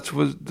that's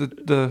was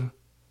the.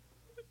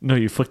 No,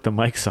 you flicked the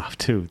mics off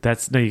too.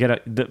 That's no. You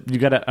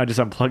gotta. I just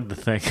unplugged the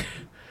thing.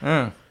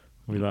 Oh.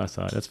 We lost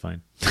that. That's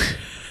fine.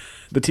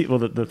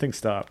 The thing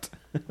stopped.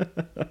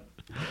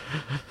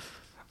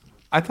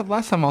 I thought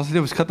last time all I did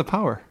was cut the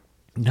power.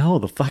 No,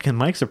 the fucking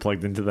mics are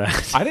plugged into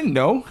that. I didn't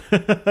know.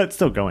 It's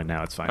still going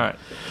now. It's fine. All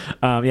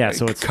right. Yeah.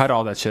 So it's cut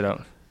all that shit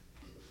out.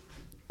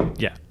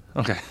 Yeah.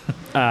 Okay.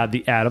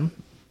 The Atom.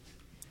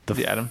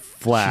 The Atom.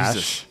 Flash.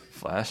 Jesus.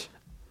 Flash.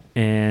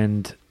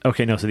 And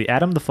okay, no. So the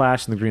Atom, the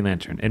Flash, and the Green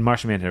Lantern, and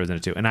Martian Manhunter was in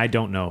it too. And I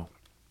don't know.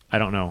 I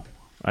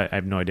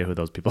have no idea who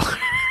those people are.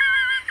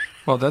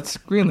 Well, that's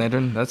Green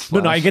Lantern. That's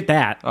Flash. No, I get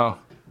that. Oh.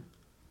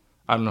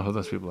 I don't know who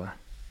those people are.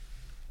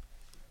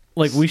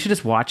 Like, we should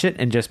just watch it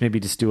and just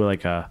maybe just do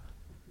like a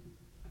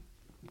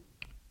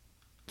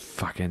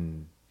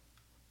fucking,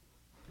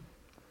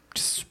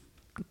 just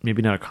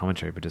maybe not a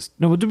commentary, but just,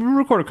 no, we'll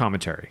record a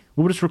commentary.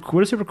 We'll just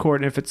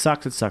record, and if it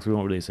sucks, it sucks. We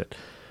won't release it.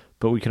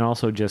 But we can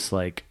also just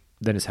like,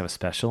 then just have a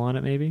special on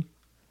it maybe.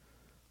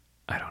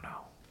 I don't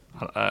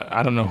know.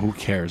 I don't know who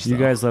cares. You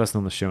guys let us know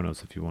in the show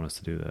notes if you want us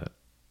to do that.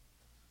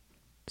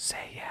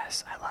 Say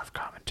yes. I love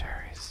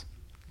commentaries.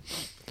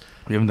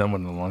 We haven't done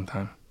one in a long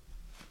time.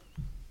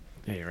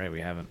 Yeah, you're right.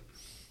 We haven't.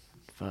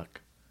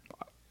 Fuck.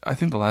 I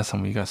think the last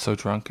time we got so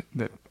drunk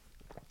that.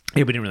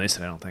 Yeah, we didn't release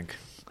it. I don't think.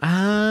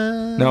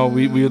 No,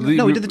 we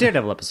did the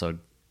Daredevil episode.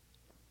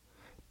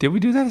 Did we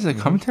do that as a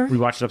commentary? We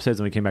watched it upstairs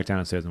and we came back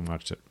downstairs and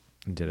watched it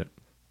and did it.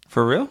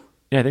 For real?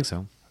 Yeah, I think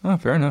so. Oh,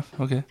 fair enough.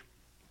 Okay.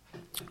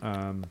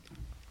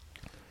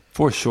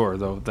 For sure,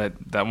 though, that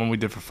one we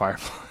did for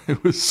Firefly,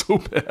 it was so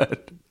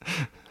bad.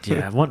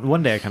 Yeah,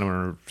 one day I kind of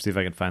want to see if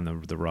I can find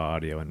the raw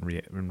audio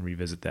and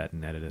revisit that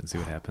and edit it and see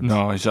what happens.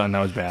 No, Sean, that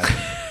was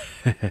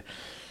bad.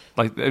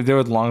 Like, there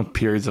were long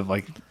periods of,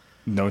 like,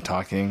 no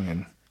talking.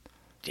 And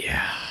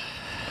yeah.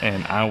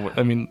 And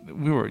I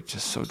mean, we were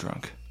just so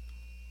drunk.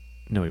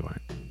 No, we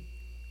weren't.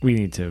 We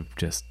need to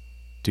just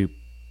do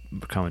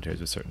commentaries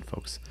with certain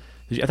folks.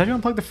 I thought you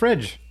unplugged the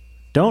fridge.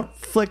 Don't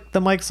flick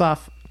the mics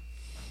off.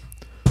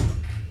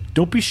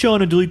 Don't be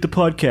Sean and delete the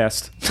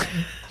podcast.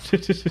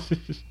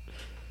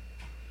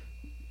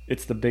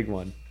 It's the big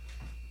one.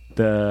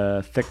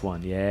 The thick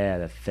one. Yeah,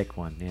 the thick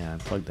one. Yeah,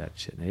 unplug that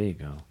shit. There you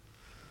go.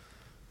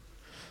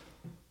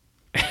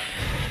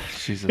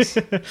 Jesus.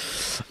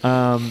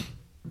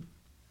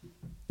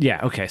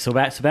 Yeah, okay. So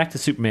back to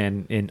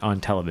Superman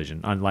on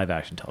television, on live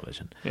action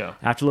television. Yeah.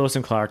 After Lois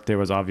and Clark, there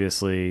was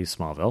obviously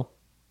Smallville.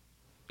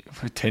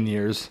 For 10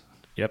 years.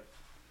 Yep.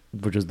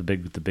 Which was the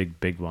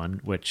big one,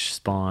 which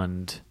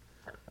spawned.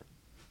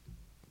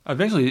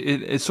 Eventually,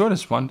 it sort of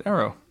spawned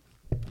Arrow.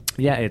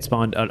 Yeah, it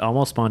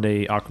almost spawned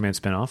a Aquaman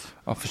spinoff.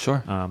 Oh, for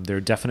sure. There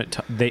are definite.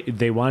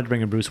 They wanted to bring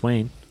in Bruce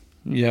Wayne.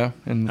 Yeah,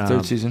 in the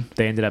third season.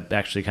 They ended up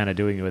actually kind of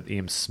doing it with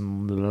Ian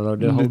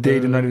Smallville.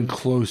 They're not even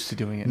close to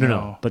doing it.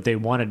 No. But they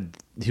wanted.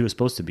 He was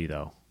supposed to be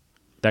though.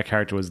 That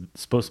character was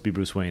supposed to be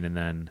Bruce Wayne, and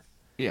then.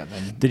 Yeah.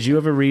 Then. Did you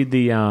ever read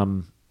the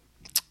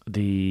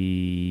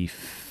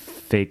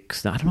fake?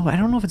 I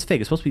don't know if it's fake.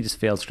 It's supposed to be just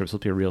failed script. It's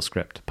supposed to be a real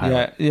script.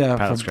 Pilot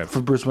script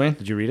for Bruce Wayne.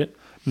 Did you read it?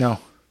 No.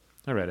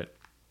 I read it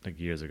like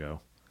years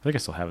ago. I think I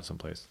still have it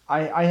someplace.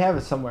 I have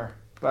it somewhere,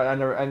 but I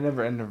never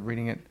ended up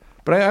reading it.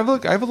 But I have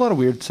a lot of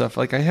weird stuff.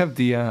 Like I have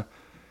the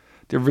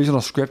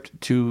original script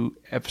to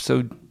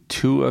episode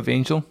 2 of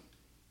Angel.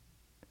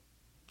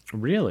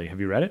 Really? Have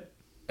you read it?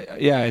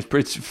 Yeah,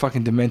 it's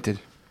fucking demented.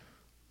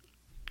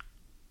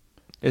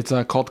 It's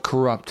called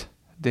Corrupt.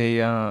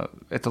 They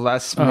at the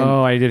last.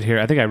 Oh, I did hear.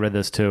 I think I read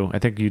this too. I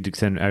think you did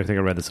send. I think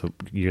I read this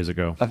years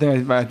ago. I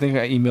think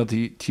I emailed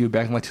to you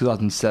back in like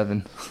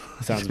 2007.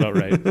 Sounds about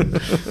right.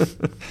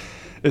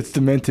 It's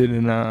demented,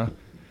 and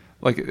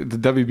like the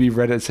WB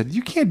Reddit said,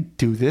 "You can't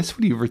do this.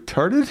 What are you,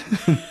 retarded?"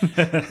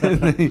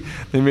 And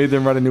they made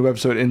them write a new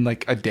episode in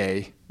like a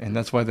day, and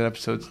that's why that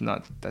episode's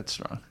not that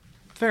strong.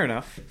 Fair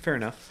enough.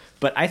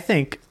 But I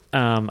think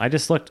I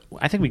just looked.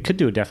 I think we could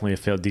do definitely a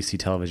failed DC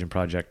television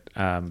project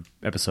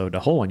episode,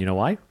 a whole one. You know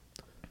why?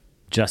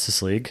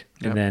 Justice League,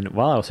 Yep. And then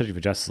while I was searching for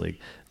Justice League,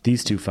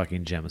 these two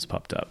fucking gems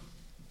popped up.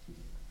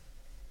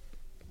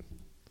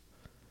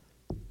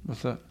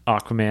 What's that?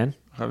 Aquaman,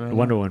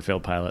 Wonder Woman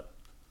failed pilot.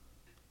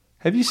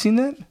 Have you seen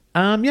that?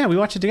 Yeah, we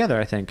watched it together.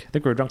 I think we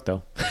were drunk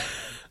though.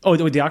 Oh,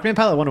 the Aquaman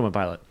pilot, Wonder Woman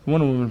pilot.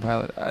 Wonder Woman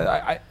pilot.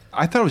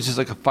 I thought it was just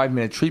like a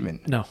 5-minute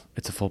treatment. No,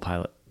 it's a full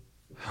pilot.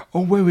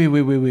 Oh wait.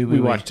 We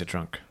watched it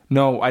drunk.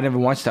 No, I never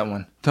watched that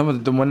one. Tell me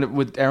the one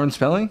with Aaron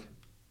Spelling.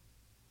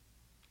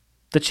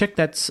 The chick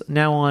that's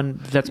now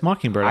on that's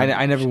Mockingbird.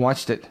 I never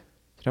watched it.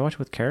 Did I watch it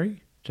with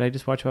Carrie? Did I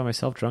just watch it by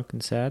myself, drunk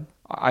and sad?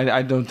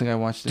 I don't think I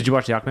watched it. Did you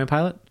watch the Aquaman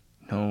pilot?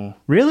 No.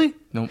 Really?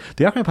 Nope.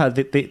 The Aquaman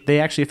pilot, they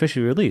actually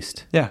officially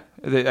released Yeah.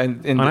 on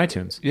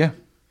iTunes. Yeah.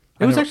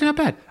 It was actually not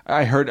bad.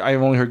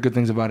 I've only heard good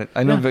things about it.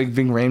 I know Yeah.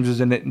 Ving Rhames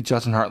was in it and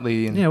Justin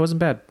Hartley. And Yeah, it wasn't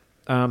bad.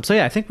 So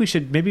yeah, I think we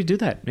should maybe do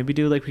that. Maybe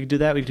we could do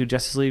that. We could do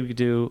Justice League. We could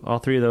do all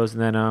three of those,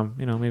 and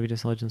then maybe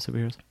just Legends of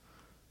Superheroes.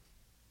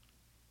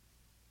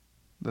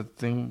 The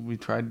thing we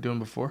tried doing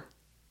before.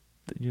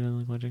 You know,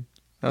 like Legend.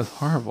 That was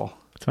horrible.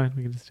 It's fine.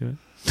 We can just do it.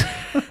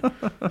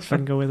 Just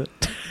fucking go with it.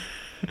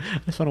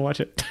 I just want to watch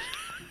it.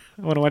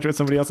 I want to watch it with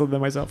somebody else other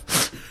than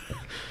myself.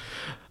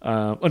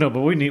 But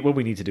what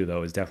we need to do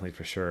though is definitely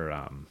for sure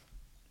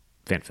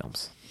fan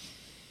films.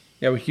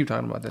 Yeah, we keep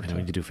talking about that. I know we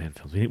need to do fan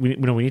films. We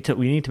need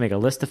to make a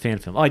list of fan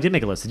films. Oh, I did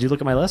make a list. Did you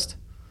look at my list?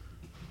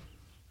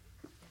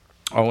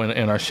 Oh,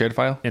 in our shared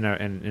file? In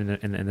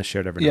the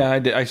shared Evernote. Yeah, I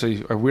did.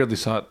 Actually, I weirdly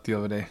saw it the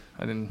other day.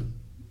 I didn't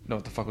know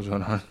what the fuck was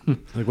going on.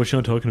 Like, what's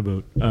Sean talking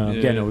about?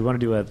 Yeah. No, we want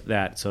to do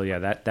that. So yeah,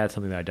 that's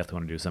something that I definitely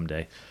want to do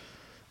someday.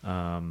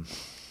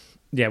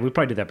 Yeah, we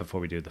probably did that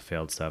before we do the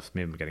failed stuff.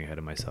 Maybe I'm getting ahead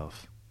of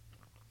myself.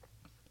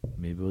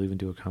 Maybe we'll even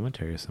do a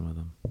commentary of some of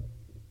them.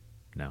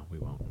 No, we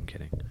won't. I'm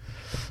kidding.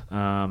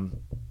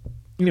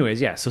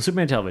 Anyways, yeah. So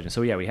Superman television.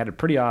 So yeah, we had a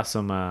pretty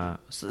awesome.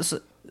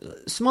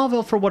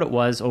 Smallville for what it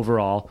was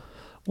overall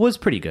was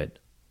pretty good.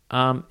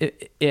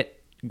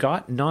 It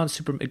got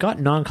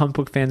non-comic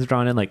book fans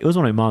drawn in. Like, it was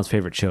one of my mom's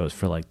favorite shows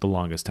for like the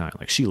longest time.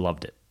 Like, she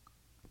loved it.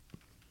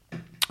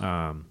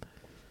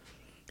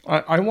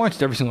 I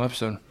watched every single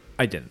episode.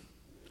 I didn't.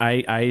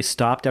 I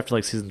stopped after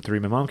like season 3.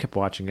 My mom kept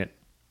watching it.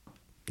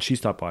 She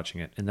stopped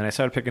watching it, and then I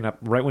started picking up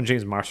right when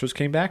James Marsters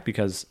came back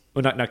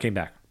not came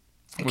back.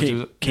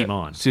 Came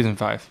on season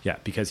 5. Yeah,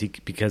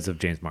 because of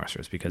James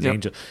Marsters, because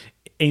Yep.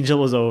 Angel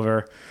was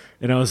over,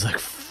 and I was like,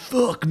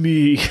 fuck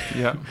me.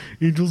 Yeah.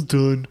 Angel's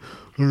done.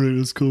 All right,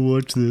 let's go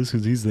watch this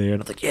because he's there.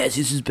 And I was like, yes,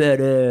 this is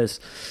badass.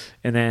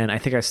 And then I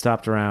think I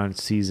stopped around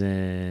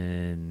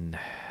season.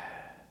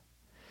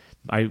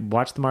 I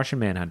watched The Martian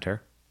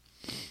Manhunter.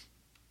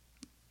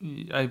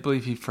 I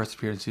believe he first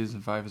appeared in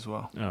season 5 as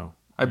well. Oh,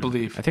 I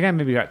believe. I think I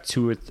maybe got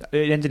 2 or it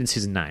ended in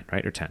season 9,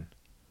 right, or 10?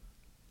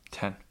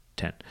 10.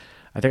 10.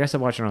 I think I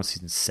started watching around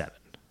season 7.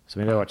 So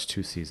maybe I watched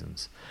 2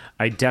 seasons.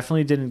 I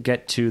definitely didn't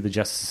get to the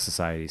Justice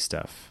Society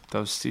stuff. That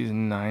was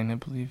season 9, I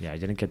believe. Yeah, I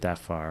didn't get that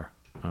far.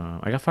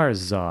 I got far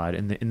as Zod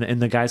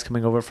and the guys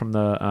coming over from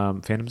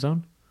the Phantom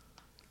Zone.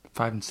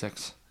 5 and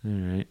 6. All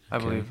right, I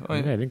believe. Oh,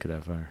 yeah, yeah. I didn't get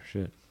that far.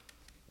 Shit,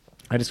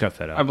 I just got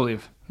fed up. I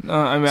believe.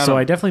 I So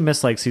I definitely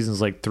missed like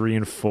seasons like 3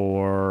 and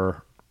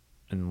 4,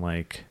 and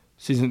like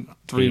season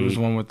 3 was 8.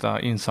 one with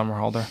Ian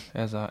Somerhalder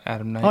as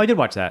Adam Knight. Oh, I did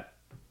watch that.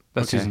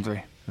 That's okay. season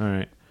 3. All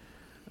right.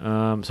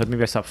 So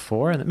maybe I stopped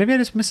 4, and maybe I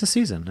just missed a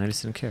season. I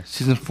just didn't care.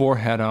 Season 4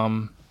 had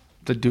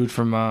the dude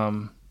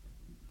from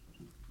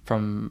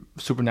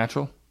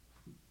Supernatural,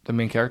 the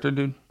main character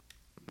dude.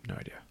 No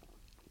idea.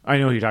 I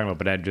know who you're talking about,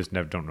 but I just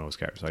don't know his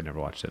character, so I never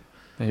watched it.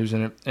 And he was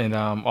in it, and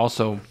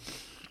also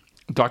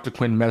Dr.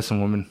 Quinn,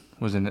 Medicine Woman,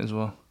 was in it as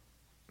well.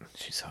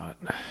 She's hot.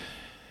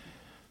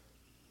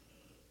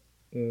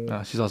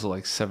 She's also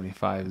like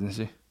 75, isn't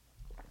she?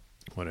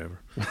 Whatever.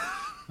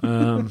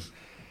 But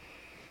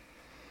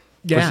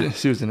Yeah,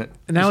 she was in it.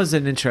 and that was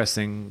an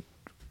interesting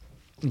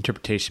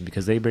interpretation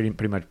because they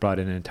pretty much brought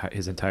in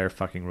his entire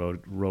fucking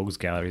rogues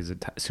gallery,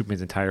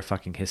 Superman's entire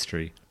fucking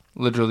history.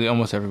 Literally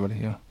almost everybody.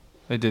 Yeah,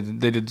 they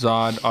did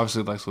Zod,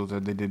 obviously Lex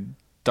Luthor. They did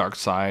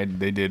Darkseid.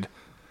 They did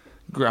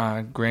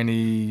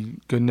Granny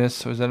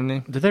Goodness. Was that her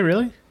name? Did they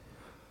really?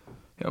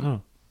 Yep.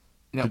 Oh.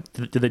 Yep.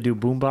 Did they do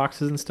boom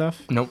boxes and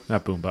stuff? Nope.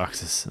 Not boom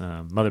boxes.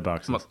 Mother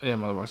boxes.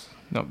 Mother Box.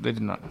 Nope, they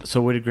did not.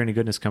 So where did Granny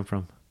Goodness come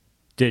from?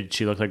 Did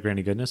she look like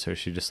Granny Goodness, or is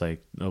she just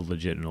like a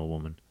legit an old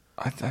woman?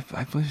 I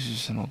believe she's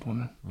just an old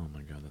woman. Oh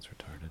my god, that's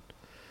retarded.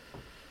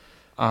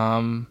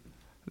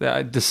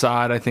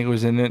 Desaad, I think,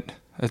 was in it.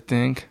 I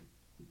think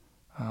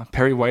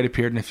Perry White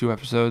appeared in a few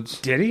episodes.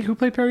 Did he? Who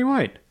played Perry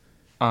White?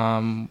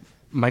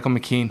 Michael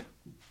McKean.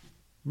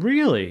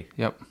 Really?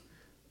 Yep.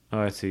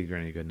 Oh, I see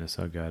Granny Goodness.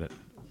 Oh, got it.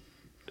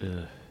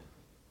 Ugh.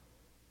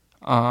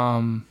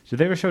 Did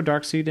they ever show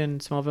Darkseid in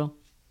Smallville?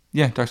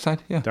 Yeah, Darkseid.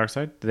 Yeah.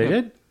 Darkseid? They Yep.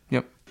 did?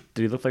 Yep.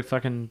 Did he look like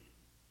fucking...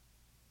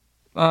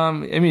 I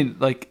mean,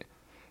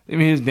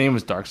 his name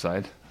was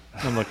Darkseid.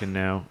 I'm looking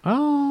now.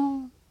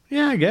 Oh,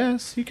 yeah, I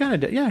guess. He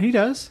kind of... Yeah, he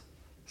does.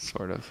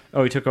 Sort of.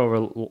 Oh, he took over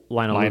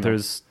Lionel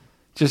Luthor's...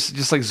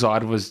 Just like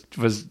Zod was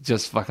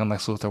just fucking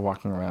Lex Luthor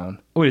walking around.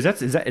 Wait,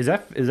 is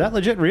that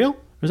legit real?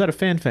 Or is that a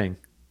fan thing?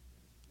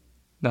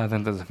 No, I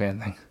think that's a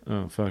fan thing.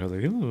 Oh, fuck. I was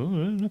like, oh,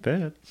 not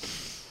bad.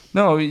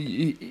 No,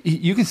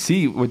 you can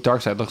see what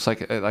Darkseid looks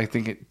like, I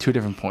think, at 2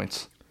 different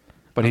points.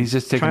 But he's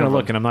just taking Trying to over.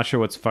 look, and I'm not sure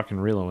what's fucking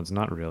real and what's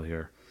not real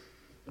here.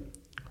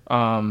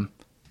 But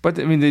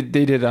I mean, they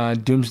did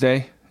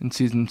Doomsday in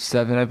season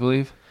 7, I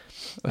believe.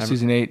 Or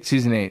season 8.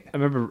 Season 8. I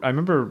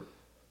remember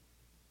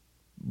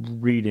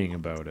reading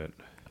about it.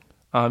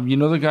 You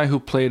know the guy who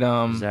played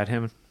Is that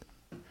him?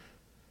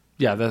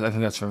 Yeah, I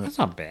think that's from it. That's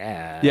not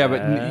bad. Yeah,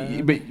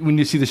 but when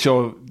you see the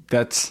show,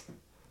 that's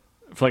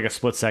For like a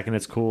split second,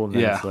 it's cool, and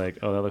then Yeah. it's like,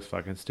 oh, that looks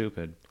fucking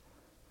stupid.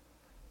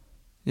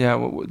 Yeah.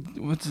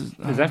 What's his,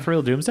 Is that for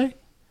real Doomsday?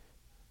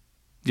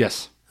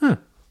 Yes. Huh.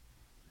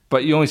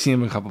 But you only see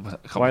him a couple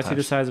Why is he the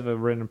times. size of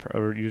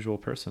a usual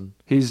person?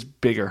 He's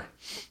bigger.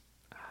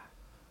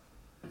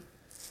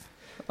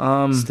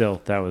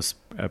 Still, that was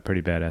a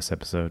pretty badass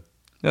episode.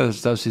 Yeah,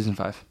 that was season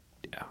 5.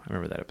 Yeah, I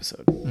remember that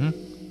episode.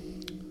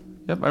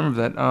 Yep, I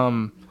remember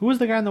that. Who was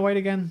the guy in the white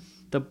again?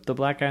 The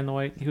black guy in the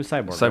white? He was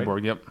Cyborg, right?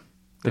 Cyborg, yep.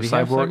 Did he Cyborg,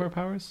 have cyborg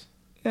powers?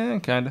 Yeah,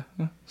 kind of.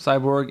 Yeah.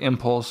 Cyborg,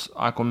 Impulse,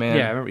 Aquaman.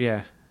 Yeah, I remember,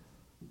 yeah.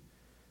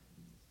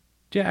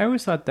 Yeah, I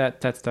always thought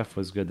that stuff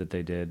was good that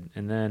they did.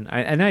 And then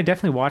I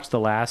definitely watched the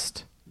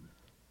last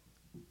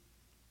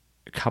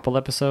couple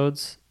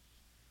episodes,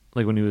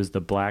 like when he was the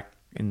black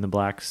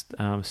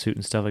suit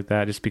and stuff like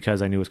that, just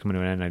because I knew it was coming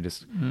to an end. I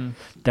just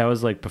that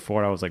was like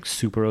before I was like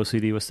super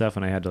OCD with stuff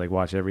and I had to like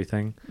watch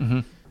everything.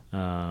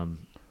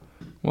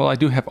 Well, I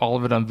do have all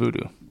of it on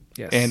Vudu.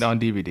 Yes. And on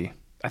DVD.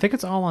 I think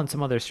it's all on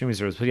some other streaming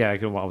service, but yeah, I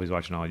could always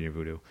watch it all on your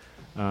Vudu.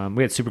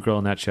 We had Supergirl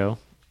in that show.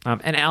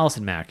 And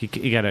Allison Mack,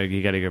 you gotta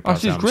give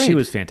props she's down. great. She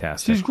was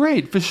fantastic. She's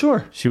great, for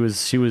sure. She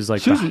was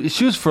like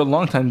She was for a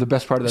long time the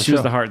best part of that show. she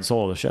was the heart and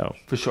soul of the show.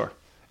 For sure.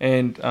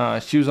 And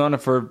she was on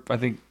it for, I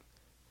think,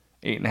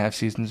 8.5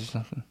 seasons or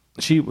something.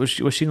 Was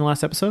she in the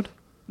last episode?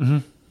 Mm-hmm.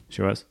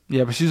 She was.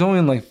 Yeah, but she's only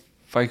in like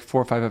 4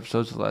 or 5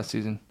 episodes of the last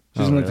season.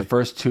 She's in like really? the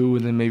first 2,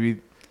 and then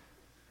maybe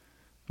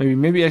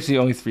actually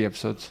only 3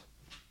 episodes.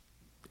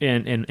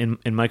 And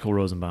Michael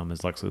Rosenbaum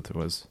as Lex Luthor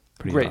was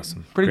pretty Great,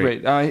 awesome. pretty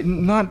great.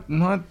 Not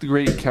the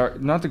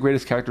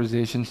greatest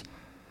characterizations.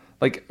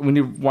 Like when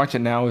you watch it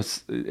now,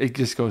 it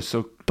just goes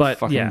so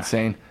fucking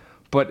insane.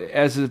 But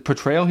as a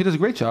portrayal, he does a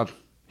great job.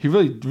 He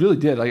really, really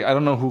did. Like I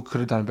don't know who could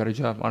have done a better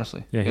job,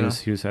 honestly. Yeah, he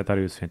was. I thought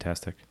he was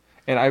fantastic.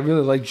 And I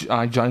really like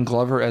John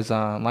Glover as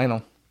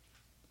Lionel.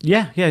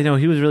 Yeah, no,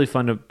 he was really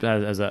fun to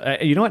as a.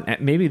 You know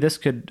what? Maybe this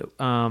could.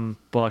 Well,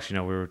 actually,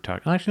 no. We were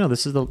talking. Actually, no.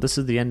 This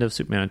is the end of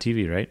Superman on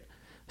TV, right?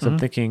 So I'm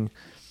thinking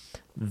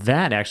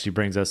that actually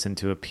brings us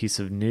into a piece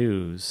of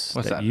news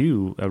What's that?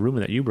 a rumor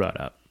that you brought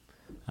up.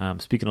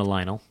 Speaking of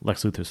Lionel,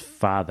 Lex Luthor's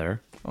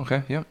father.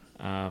 Okay. Yep.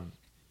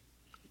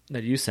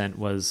 That you sent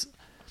was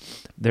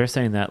they're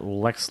saying that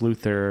Lex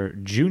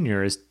Luthor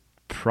Jr. is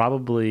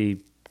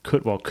probably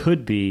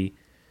could be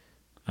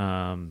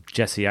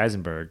Jesse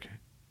Eisenberg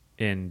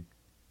in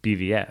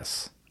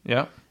BVS.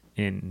 Yeah.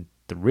 In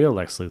the real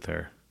Lex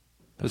Luthor,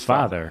 his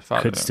father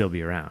could still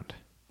be around.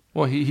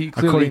 Well, he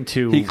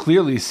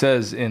clearly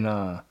says in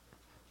the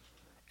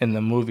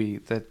movie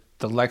that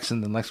the Lex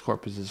in the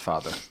LexCorp is his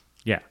father.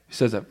 Yeah, he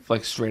says that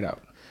like straight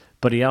out.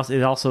 But he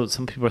also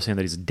some people are saying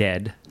that he's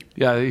dead.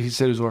 Yeah, he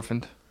said he was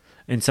orphaned.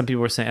 And some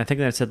people were saying, I think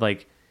that said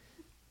like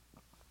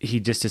he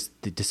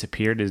just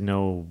disappeared. There's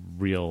no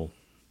real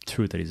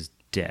truth that he's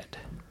dead.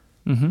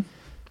 Mm-hmm.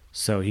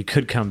 So he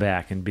could come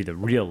back and be the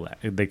real.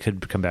 They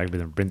could come back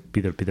and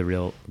be the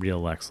real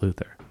Lex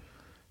Luthor,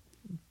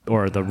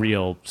 or the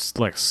real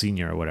Lex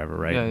Senior or whatever,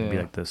 right? Yeah, Be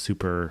like the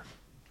super.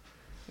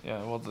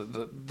 Yeah, well,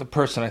 the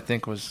person I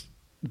think was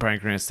Bryan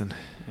Cranston.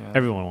 Yeah.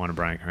 Everyone wanted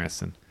Bryan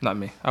Cranston. Not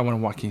me. I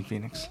wanted Joaquin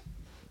Phoenix.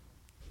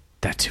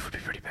 That too would be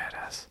pretty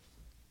badass.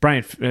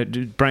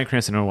 Bryan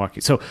Cranston or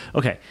Joaquin. So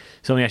okay,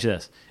 so let me ask you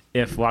this: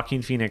 if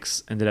Joaquin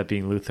Phoenix ended up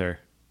being Luthor,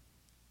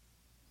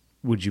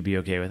 would you be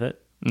okay with it?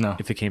 No.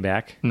 If it came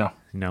back? No.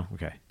 No?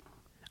 Okay.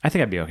 I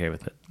think I'd be okay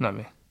with it. Not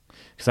me.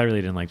 Because I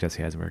really didn't like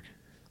Jesse Eisenberg.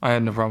 I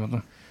had no problem with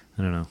him.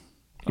 I don't know.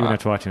 Even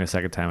after watching it a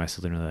second time, I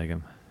still didn't really like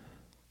him.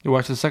 You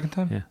watched it the second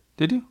time? Yeah.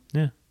 Did you?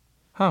 Yeah.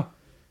 How?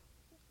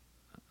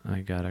 I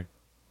got a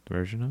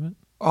version of it.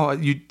 Oh, I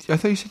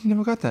thought you said you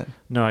never got that.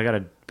 No, I got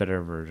a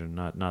better version.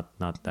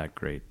 Not that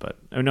great, but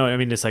no, I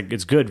mean it's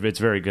good. It's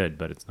very good,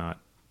 but it's not.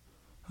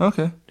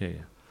 Okay. Yeah.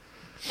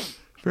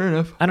 Fair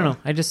enough. I don't know.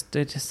 I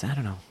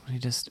don't know. He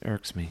just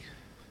irks me.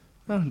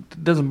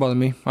 It doesn't bother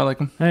me. I like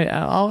him.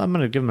 I'm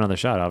gonna give him another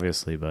shot,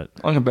 obviously, but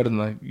I like him better than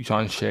like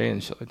John Shea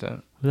and shit like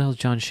that. who the hell is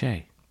John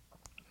Shea?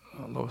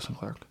 Lois and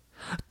Clark.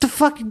 The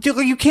fuck,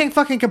 you can't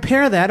fucking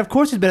compare that. Of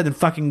course, he's better than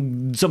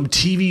fucking some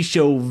TV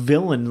show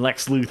villain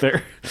Lex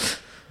Luthor.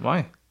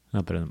 Why?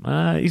 Not better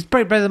than. He's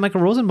probably better than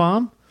Michael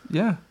Rosenbaum.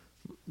 Yeah.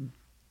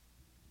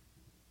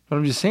 But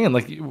I'm just saying,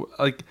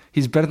 like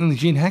he's better than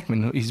Gene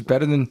Hackman. He's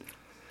better than.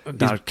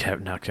 Not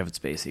Kevin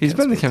Spacey. He's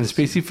better than Kevin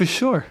Spacey for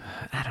sure.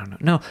 I don't know.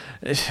 No,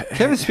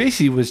 Kevin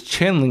Spacey was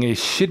channeling a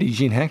shitty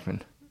Gene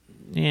Hackman.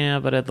 Yeah,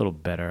 but a little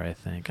better, I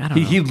think. I don't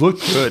know. He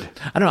looked good.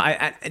 I don't know.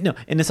 I no,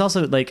 and it's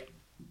also like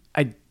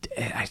I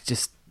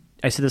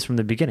said this from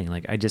the beginning.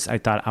 Like I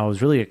thought I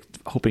was really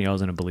hoping I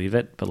was going to believe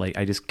it, but like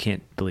I just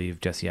can't believe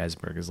Jesse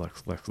Eisenberg is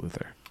Lex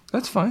Luthor.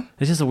 That's fine.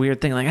 It's just a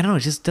weird thing. Like I don't know.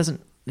 It just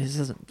doesn't.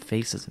 His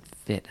face doesn't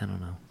fit. I don't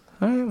know.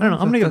 All right, I don't know.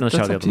 I'm gonna give him a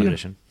shot. The Ultimate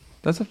Edition.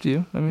 That's up to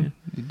you. I mean,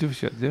 you do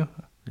what you got to do.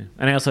 Yeah.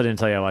 And I also didn't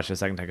tell you I watched it a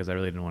second time because I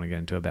really didn't want to get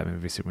into a Batman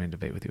v Superman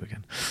debate with you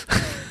again.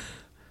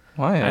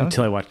 Why?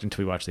 Until we watched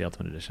the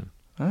Ultimate Edition.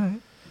 All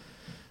right.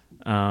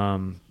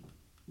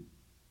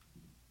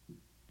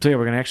 So yeah,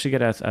 we're gonna actually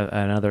get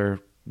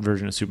another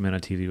version of Superman on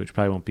TV, which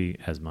probably won't be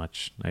as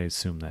much. I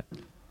assume that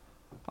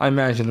I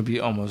imagine it'll be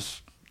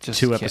almost just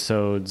 2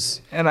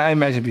 episodes. and I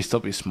imagine it'll still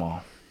be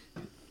small.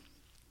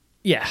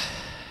 Yeah.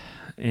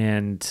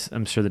 And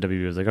I'm sure the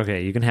WWE was like,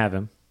 okay, you can have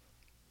him,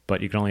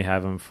 but you can only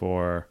have him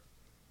for,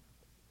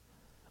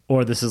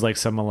 or this is like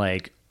some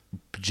like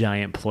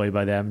giant ploy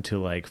by them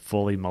to like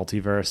fully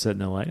multiverse it,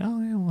 and they're like,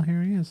 oh yeah, well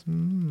here he is.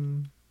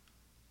 And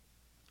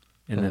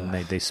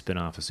then they spin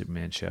off a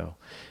Superman show,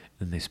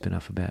 and they spin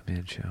off a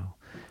Batman show,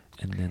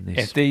 and then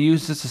if they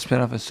use this to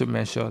spin off a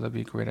Superman show, that'd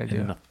be a great and idea.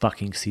 then the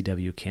fucking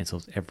CW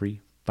cancels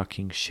every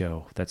fucking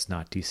show that's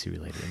not DC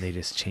related, and they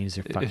just change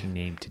their fucking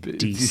name to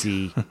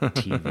DC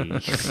TV.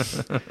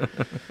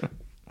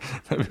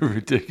 That'd be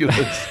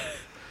ridiculous.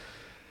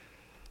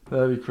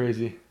 That'd be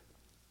crazy.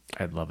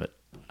 I'd love it.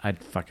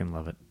 I'd fucking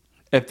love it.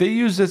 If they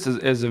use this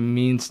as a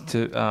means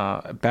to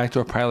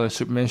backdoor pilot a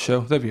Superman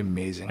show, that'd be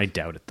amazing. I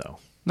doubt it though.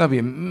 That'd be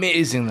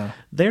amazing though.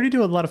 They already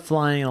do a lot of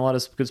flying and a lot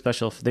of good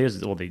special.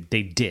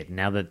 They did.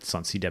 Now that it's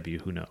on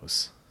CW, who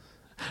knows?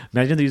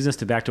 Imagine they use this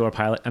to backdoor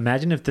pilot.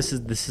 Imagine if this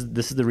is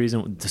the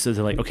reason. This is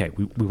like, okay,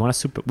 we want a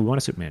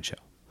Superman show.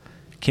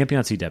 Can't be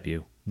on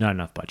CW. Not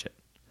enough budget.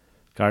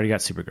 Already got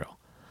Supergirl.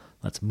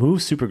 Let's move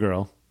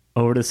Supergirl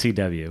over to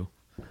CW.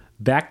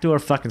 Backdoor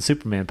fucking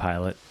Superman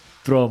pilot.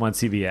 Throw him on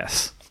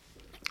CBS.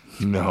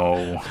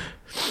 No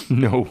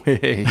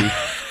way.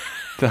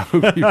 That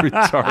would be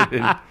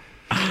retarded.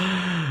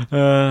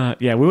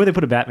 Yeah, where would they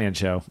put a Batman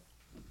show?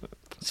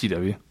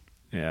 CW.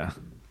 Yeah.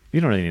 You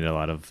don't really need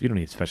you don't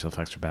need special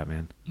effects for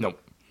Batman. Nope.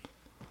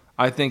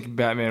 I think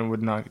Batman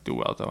would not do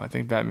well though. I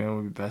think Batman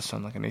would be best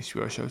on like an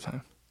HBO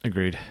Showtime.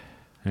 Agreed.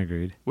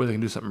 Where they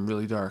can do something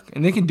really dark,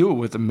 and they can do it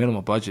with a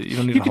minimal budget. You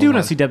don't need. You could do it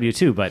on CW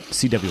too, but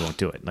CW won't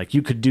do it. Like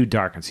you could do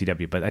dark on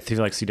CW, but I feel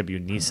like CW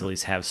needs to at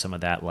least have some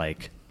of that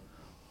like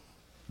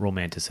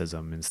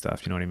romanticism and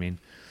stuff. You know what I mean?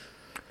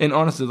 And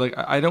honestly, like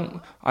I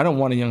don't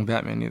want a young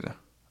Batman either.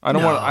 I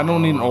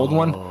don't need an old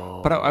one,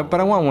 but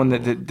I want one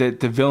that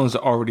the villains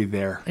are already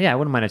there. Yeah, I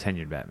wouldn't mind a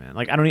tenured Batman.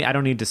 Like I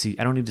don't need to see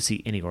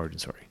any origin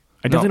story.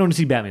 I definitely don't need to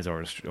see Batman's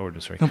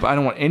origin story. No, but I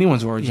don't want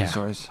anyone's origin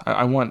stories.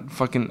 I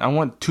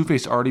want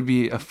Two-Face already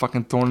be a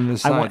fucking thorn in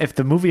his side. If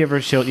the movie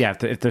ever shows,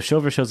 if the show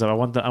ever shows up,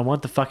 I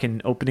want the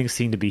fucking opening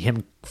scene to be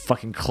him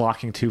fucking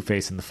clocking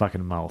Two-Face in the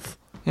fucking mouth.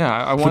 Yeah,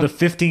 I want for the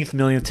 15th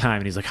millionth time,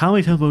 and he's like, "How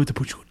many times am I going to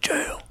put you in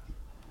jail?"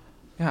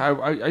 Yeah,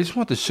 I just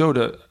want the show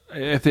to,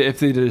 if they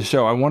did a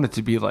show, I want it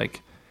to be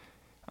like,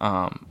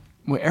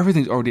 where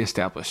everything's already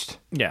established.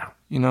 Yeah.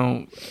 You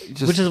know,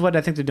 which is what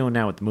I think they're doing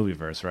now with the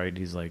movieverse, right?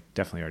 He's like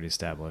definitely already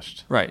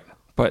established. Right.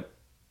 But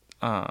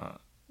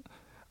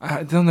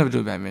they'll never do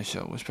a Batman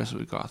show, especially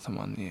with Gotham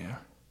on the air.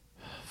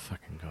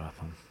 Fucking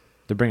Gotham.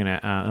 They're bringing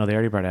it. No, they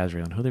already brought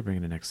Azrael. And who are they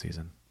bringing the next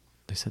season?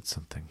 They said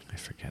something. I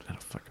forget. I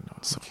don't fucking know.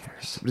 It's so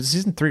cares. Is it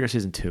season 3 or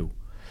season 2?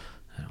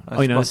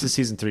 Oh, this is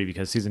season 3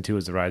 because season 2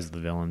 is the rise of the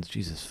villains.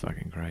 Jesus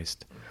fucking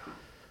Christ.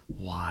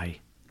 Why?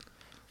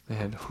 They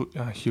had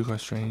Hugo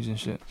Strange and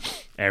shit.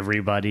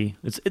 Everybody.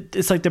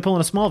 It's like they're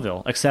pulling a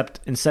Smallville,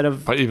 except instead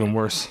of... But even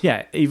worse.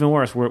 Yeah, even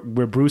worse. Where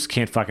Bruce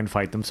can't fucking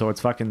fight them, so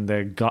it's fucking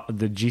the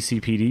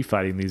GCPD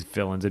fighting these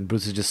villains, and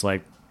Bruce is just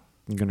like,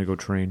 I'm gonna go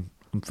train.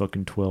 I'm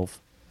fucking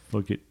 12.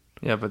 Fuck it.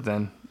 Yeah, but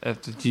then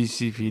if the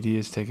GCPD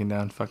is taking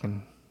down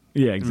fucking...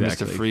 Yeah,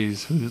 exactly. Mr.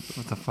 Freeze.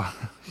 What the fuck?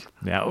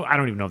 Yeah, I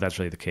don't even know if that's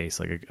really the case.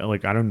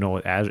 Like I don't know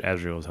what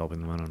Azrael is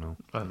helping them. I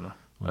don't know.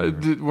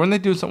 Weren't they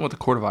doing something with the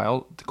Court of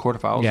Owls?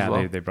 Yeah, as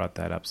well? they brought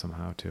that up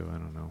somehow too. I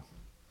don't know.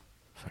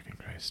 Fucking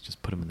Christ!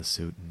 Just put him in the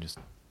suit and just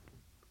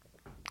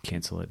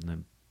cancel it and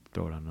then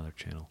throw it on another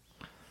channel.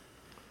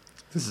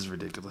 This is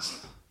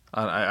ridiculous.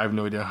 I have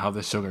no idea how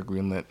this show got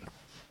greenlit.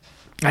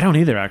 I don't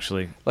either,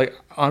 actually. Like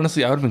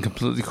honestly, I would have been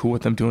completely cool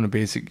with them doing a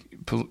basic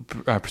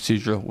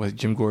procedural with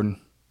Jim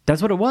Gordon.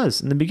 That's what it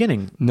was in the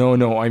beginning.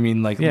 No, I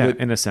mean like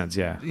in a sense,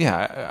 yeah.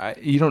 Yeah,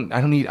 I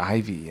don't need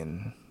Ivy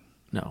and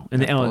no,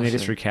 and they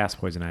just recast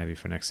Poison Ivy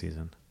for next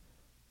season.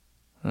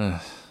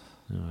 Whatever.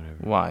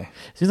 Why?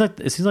 It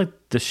seems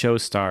like the show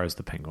stars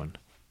the Penguin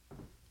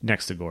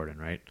next to Gordon,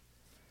 right?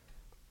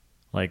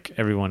 Like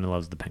everyone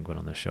loves the Penguin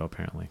on this show,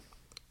 apparently.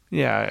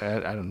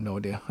 Yeah, I have no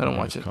idea. I don't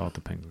watch it. Call it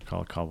the Penguin.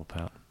 Call it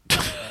Cobblepot.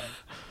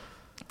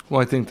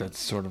 Well, I think that's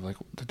sort of like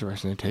the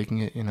direction they're taking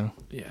it, you know?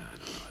 Yeah,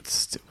 it's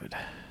stupid.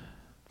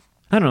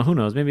 I don't know. Who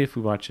knows? Maybe if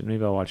we watch it,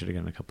 maybe I'll watch it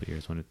again in a couple of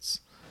years when it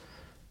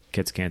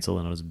gets canceled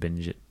and I'll just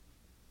binge it.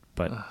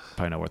 But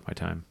probably not worth my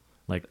time.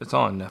 Like it's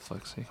all on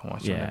Netflix, so you can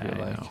watch it whenever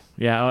you like.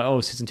 Yeah.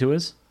 Oh, season 2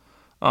 is?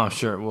 Oh,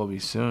 sure, it will be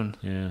soon.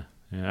 Yeah.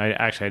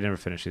 I never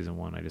finished season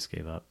 1. I just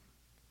gave up.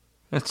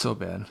 It's so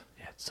bad.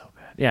 Yeah, it's so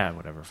bad. Yeah,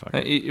 whatever. Fuck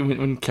it.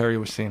 When Carrie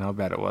was saying how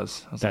bad it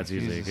was, that's like,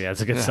 usually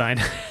it's a good sign.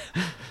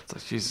 It's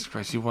like Jesus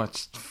Christ, you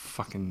watched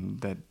fucking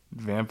that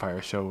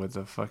vampire show with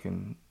the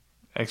fucking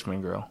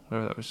X-Men girl,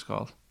 whatever that was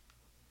called.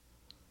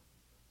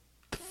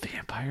 The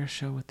vampire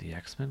show with the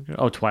X-Men girl?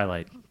 Oh,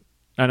 Twilight.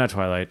 Oh, not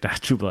Twilight.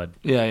 True Blood.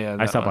 Yeah.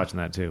 I stopped watching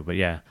that too, but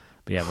yeah.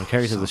 When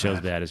Carrie says the show's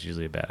bad, it's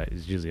usually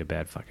a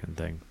bad fucking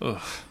thing.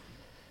 Ugh.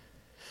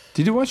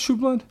 Did you watch True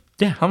Blood?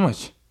 Yeah. How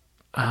much?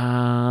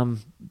 A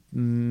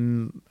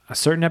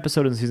certain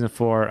episode in season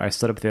 4, I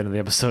stood up at the end of the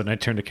episode and I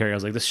turned to Carrie. I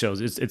was like, "This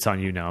show's it's on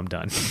you now. I'm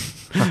done."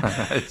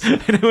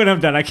 And when I'm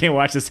done, I can't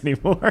watch this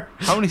anymore.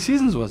 How many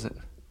seasons was it?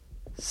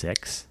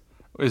 6.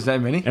 Is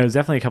that many? It was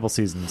definitely a couple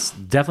seasons.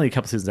 Definitely a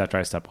couple seasons after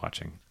I stopped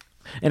watching.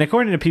 And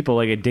according to people,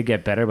 like, it did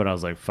get better, but I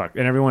was like, "Fuck!"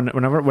 And everyone,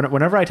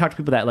 whenever I talk to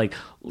people that like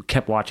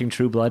kept watching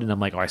True Blood, and I'm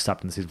like, "Oh, I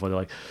stopped in season 4," they're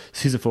like,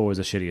 "Season 4 was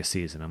the shittiest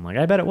season." I'm like,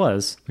 "I bet it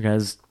was,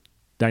 because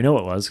I know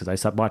it was, because I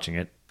stopped watching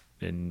it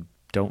and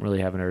don't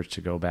really have an urge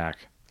to go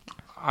back."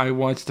 I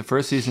watched the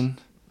first season,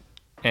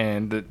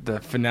 and the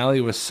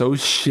finale was so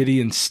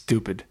shitty and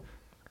stupid.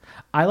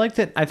 I liked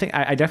it. I think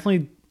I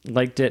definitely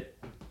liked it.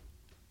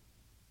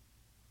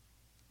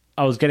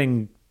 It was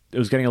getting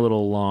a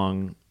little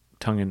long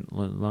tongue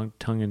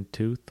in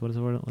tooth. What is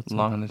the word?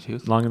 Long in the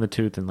tooth. Long in the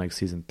tooth in like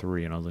season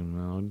 3, and I was like,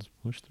 no, I'll just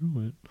push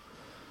through it.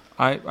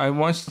 I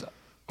watched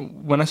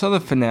when I saw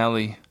the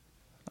finale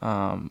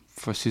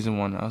for season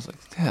 1. I was like,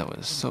 that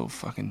was so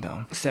fucking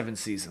dumb. 7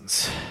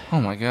 seasons.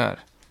 Oh my god.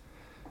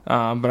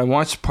 But I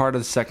watched part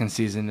of the second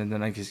season, and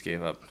then I just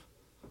gave up.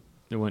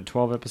 It went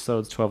 12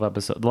 episodes. So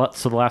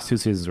the last 2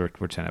 seasons were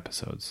 10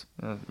 episodes.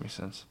 Yeah, that makes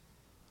sense.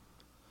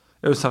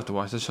 It was tough to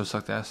watch. This show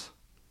sucked ass.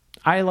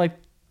 I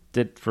liked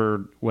it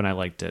for when I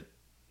liked it,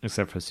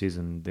 except for the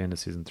end of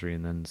season 3,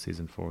 and then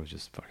season 4 was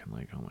just fucking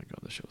like, oh my god,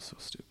 this show's so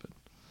stupid.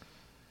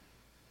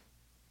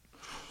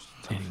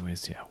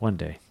 Anyways, yeah, one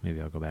day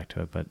maybe I'll go back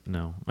to it, but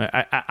no,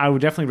 I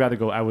would definitely rather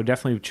go. I would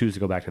definitely choose to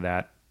go back to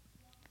that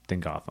than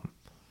Gotham.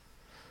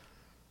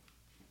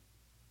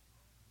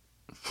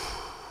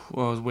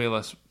 Well, it was way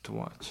less to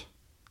watch.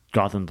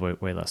 Gotham's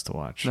way less to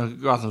watch. No,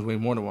 Gotham's way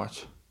more to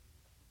watch.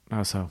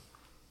 How so?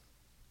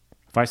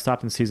 If I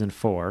stopped in season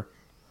 4,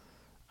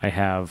 I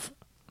have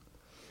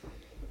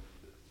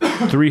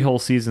 3 whole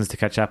seasons to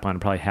catch up on,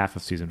 probably half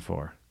of season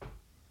 4,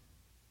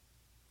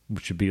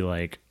 which would be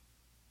like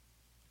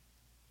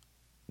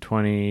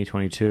 20,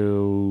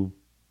 22,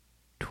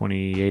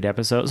 28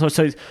 episodes.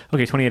 So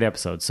okay, 28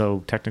 episodes.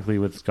 So technically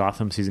with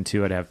Gotham season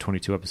 2, I'd have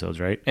 22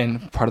 episodes, right?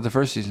 And part of the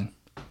first season.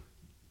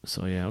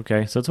 So yeah,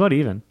 okay. So it's about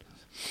even.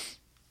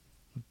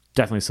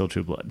 Definitely still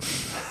True Blood.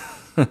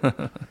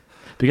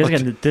 Because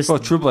again,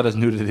 True Blood has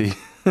nudity.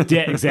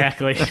 Yeah,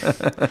 exactly.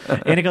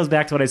 And it goes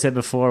back to what I said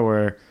before,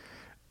 where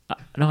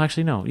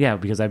yeah,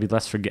 because I'd be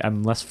less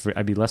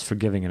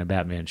forgiving in a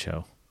Batman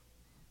show.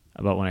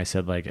 About when I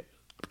said, like,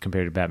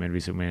 compared to Batman v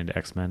Superman to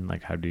X-Men,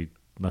 like, how do you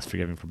less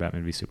forgiving for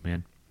Batman v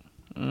Superman?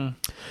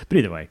 But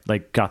either way,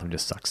 like, Gotham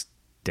just sucks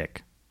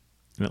dick.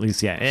 And at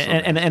least, yeah,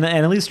 and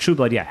at least True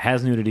Blood, yeah,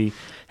 has nudity,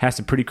 has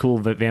some pretty cool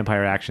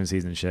vampire action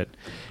scenes and shit.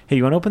 Hey,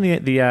 you want to open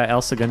the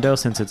El Segundo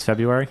since it's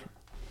February?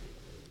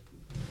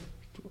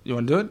 You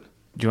want to do it?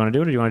 Do you want to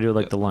do it, or do you want to do it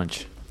like the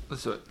lunch?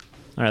 Let's do it.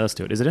 All right, let's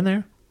do it. Is it in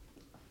there?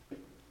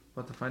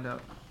 About to find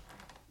out.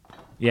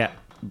 Yeah,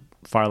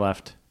 far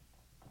left.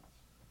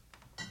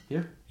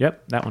 Here?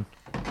 Yep, that one.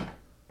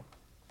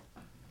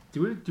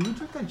 Do we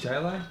drink that Jai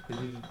Alai?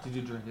 Did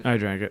you drink it? I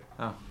drank it.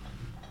 Oh.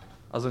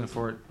 I was looking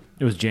for it.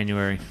 It was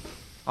January.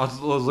 I was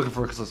looking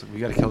for it because we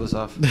got to kill this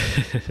off.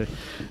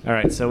 All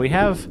right, so we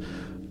have,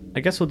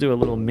 I guess we'll do a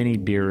little mini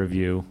beer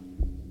review.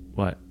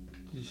 What?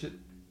 You should.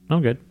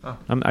 I'm good. Oh.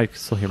 I can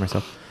still hear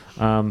myself.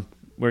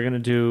 We're going to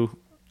do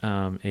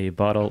a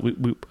bottle.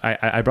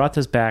 I brought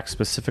this back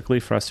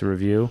specifically for us to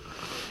review,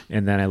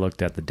 and then I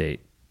looked at the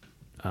date.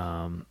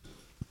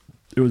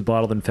 It was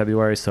bottled in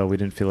February, so we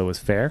didn't feel it was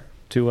fair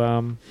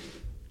to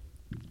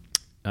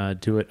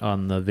do it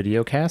on the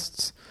video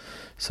casts.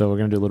 So we're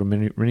going to do a little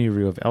mini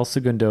review of El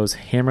Segundo's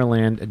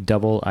Hammerland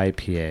Double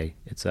IPA.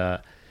 It's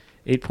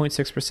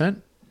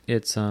 8.6%.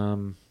 It's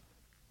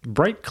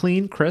bright,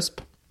 clean, crisp,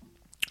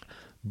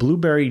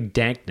 blueberry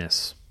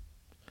dankness.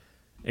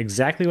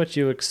 Exactly what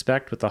you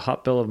expect with a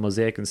hop bill of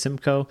Mosaic and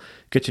Simcoe.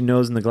 Get your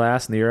nose in the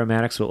glass, and the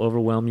aromatics will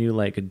overwhelm you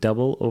like a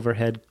double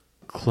overhead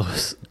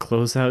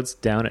closeouts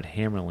down at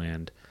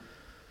Hammerland.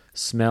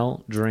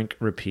 Smell, drink,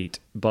 repeat.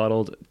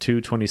 Bottled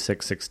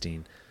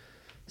 2/26/16.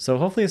 So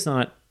hopefully it's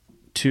not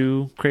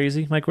too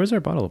crazy. Mike, where's our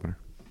bottle opener?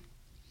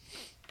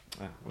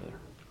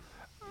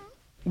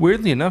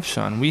 Weirdly enough,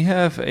 Sean, we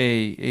have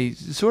a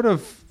sort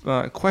of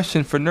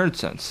question for Nerd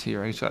Sense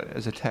here. I got it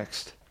as a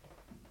text.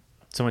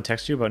 Someone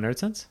text you about Nerd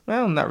Sense?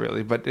 Well, not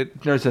really, but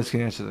Nerd Sense can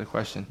answer the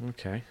question.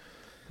 Okay.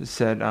 It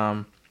said,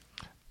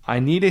 I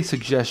need a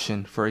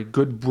suggestion for a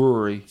good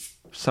brewery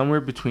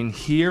somewhere between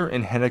here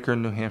and Henniker,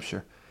 New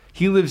Hampshire.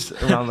 He lives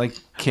around like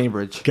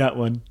Cambridge. Got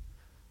one.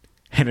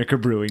 Henniker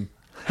Brewing.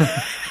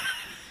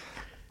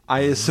 I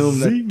assume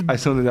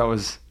that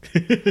was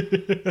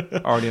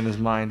already in his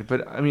mind,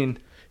 but I mean,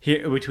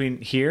 he lives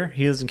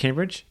in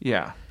Cambridge.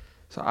 Yeah,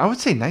 so I would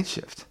say Night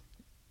Shift.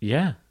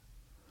 Yeah,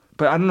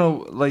 but I don't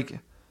know, like,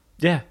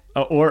 yeah,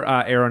 or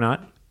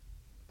Aeronaut.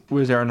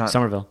 Where's Aeronaut?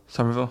 Somerville.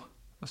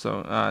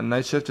 So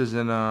Night Shift is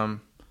in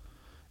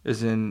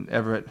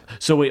Everett.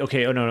 So wait,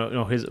 okay. Oh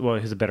no. Here's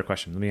a better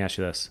question. Let me ask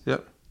you this.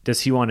 Yep.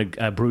 Does he want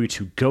a brewery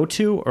to go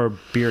to or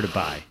beer to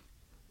buy,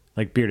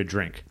 like beer to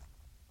drink?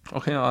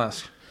 Okay, I'll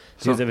ask.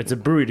 Because if it's a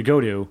brewery to go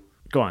to,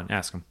 go on,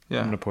 ask him. Yeah.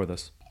 I'm gonna pour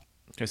this.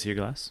 Can I see your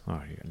glass?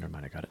 Oh, never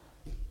mind. I got it.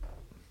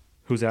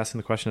 Who's asking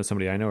the question? Is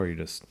somebody I know, or you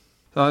just?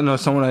 No,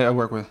 someone I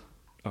work with.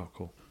 Oh,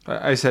 cool.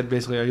 I said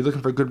basically, are you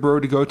looking for a good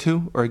brewery to go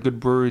to or a good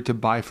brewery to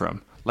buy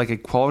from? Like a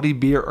quality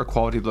beer or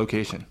quality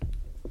location?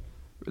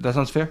 That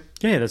sounds fair?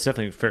 Yeah, that's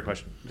definitely a fair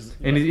question.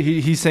 And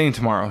he's saying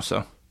tomorrow,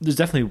 so. There's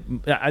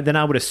definitely... Then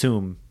I would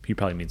assume he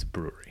probably means a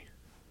brewery.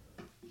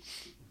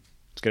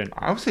 Let's get in.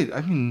 I would say,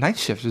 Night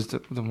Shift is the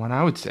one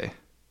I would say.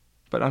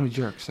 But I'm a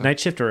jerk, so. Night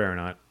Shift or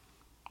Aeronaut.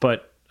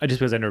 But just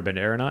because I've never been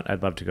to Aeronaut,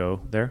 I'd love to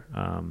go there.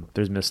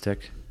 There's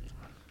Mystic.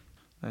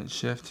 Night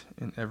Shift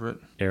in Everett.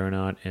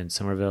 Aeronaut in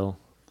Somerville.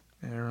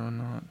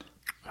 Aeronaut.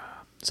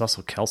 It's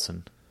also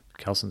Kelson.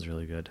 Kelson's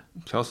really good.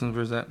 Kelson,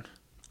 where's that?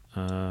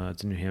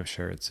 It's in New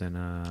Hampshire. It's in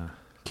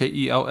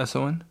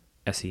Kelson?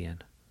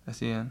 SEN.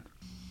 SEN.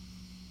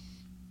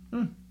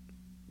 Did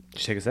you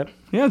take a sip?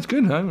 Yeah, it's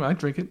good. I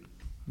drink it.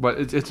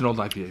 But it's an old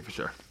IPA for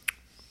sure.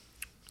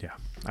 Yeah.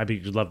 I'd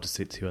love to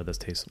see how this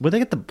tastes. Would they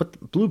get the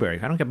blueberry?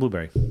 I don't get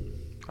blueberry.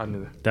 I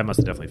knew that. That must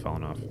have definitely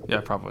fallen off.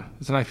 Yeah, probably.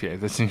 It's an IPA.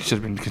 This thing should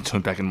have been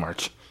consumed back in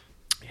March.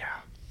 Yeah.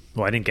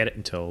 Well, I didn't get it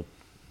until,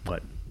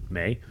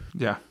 May?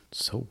 Yeah.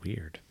 So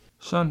weird.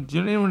 Sean, do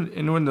you know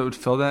anyone that would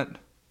fill that?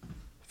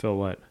 Fill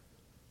what?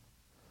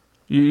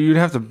 You'd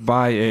have to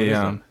buy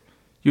a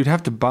you'd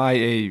have to buy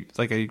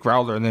a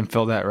growler and then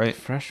fill that, right?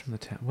 Fresh from the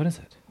tap. What is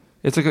it?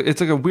 It's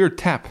like a weird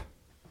tap.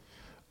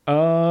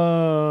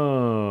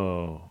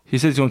 Oh. He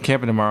says he's going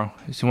camping tomorrow.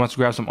 He wants to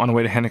grab some on the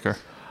way to Henniker.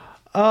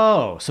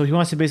 Oh, so he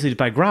wants to basically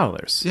buy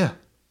growlers. Yeah.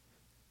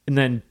 And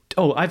then,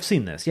 I've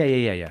seen this. Yeah.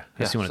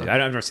 I've seen one of these. I've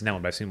never seen that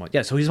one, but I've seen one.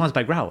 Yeah, so he just wants to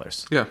buy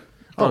growlers. Yeah.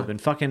 Then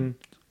fucking...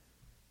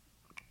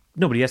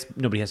 Nobody has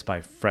to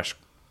buy fresh...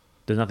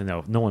 There's nothing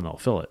no one that'll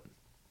fill it.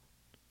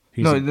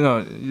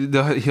 No,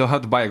 he'll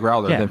have to buy a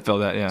growler and then fill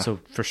that, yeah. So,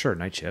 for sure,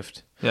 Night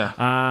Shift.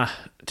 Yeah.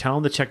 Tell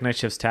him to check Night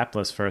Shift's tap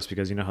list first,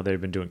 because you know how they've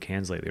been doing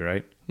cans lately,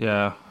 right?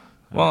 Yeah.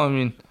 Well,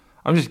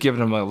 I'm just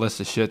giving him a list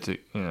of shit to,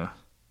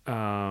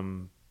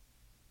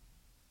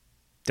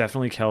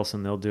 Definitely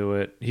Kelson, they'll do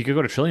it. He could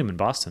go to Trillium in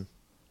Boston.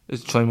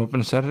 Is Trillium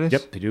open on Saturdays?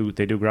 Yep, they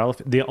do growler.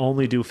 They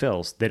only do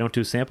fills. They don't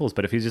do samples,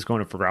 but if he's just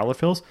going for growler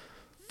fills,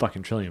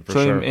 fucking Trillium for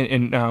sure.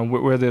 And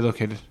where are they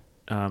located?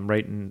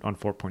 Right on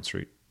Fort Point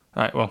Street.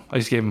 All right, well, I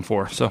just gave him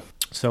 4, so.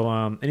 So,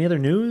 any other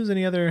news?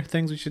 Any other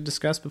things we should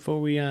discuss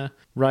before we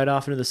ride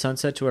off into the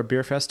sunset to our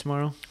beer fest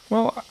tomorrow?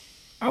 Well,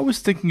 I was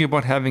thinking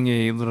about having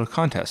a little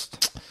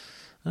contest.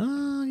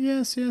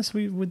 Yes.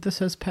 This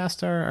has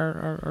passed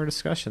our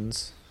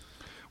discussions.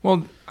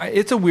 Well,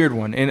 it's a weird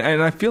one,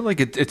 and I feel like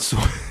it's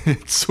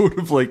it's sort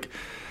of like,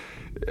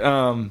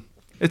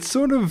 it's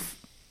sort of.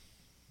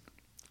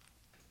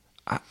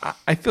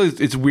 I feel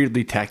it's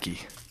weirdly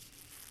tacky,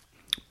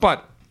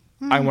 but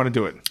I want to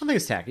do it. I think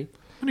it's tacky.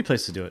 Many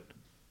places to do it.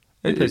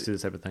 Many places to do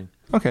this type of thing.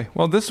 Okay,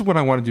 well, this is what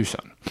I want to do,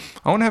 Sean.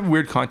 I want to have a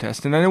weird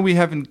contest, and I know we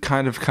haven't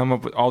kind of come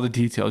up with all the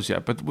details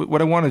yet, but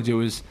what I want to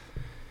do is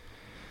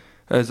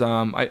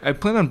I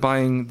plan on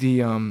buying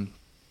the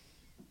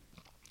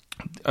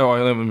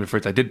let me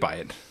first. I did buy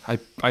it.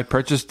 I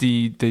purchased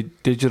the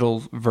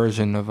digital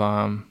version of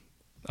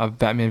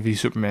Batman v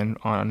Superman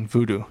on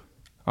Vudu,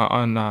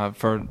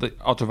 for the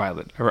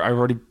Ultraviolet. I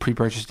already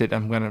pre-purchased it.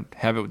 I'm gonna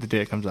have it the day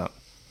it comes out.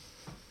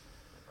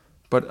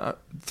 But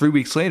 3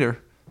 weeks later,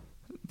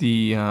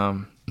 the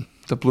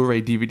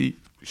Blu-ray DVD,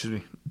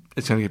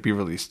 it's gonna be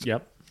released.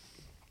 Yep.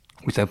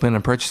 Which I plan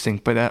on purchasing,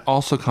 but that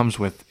also comes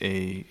with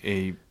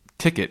a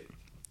ticket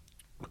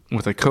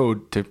with a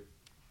code to.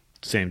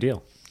 Same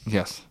deal.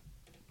 Yes.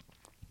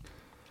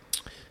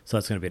 So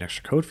that's going to be an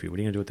extra code for you. What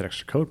are you going to do with that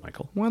extra code,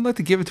 Michael? Well, I'd like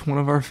to give it to one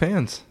of our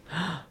fans.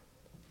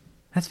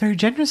 That's very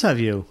generous of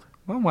you.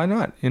 Well, why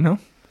not,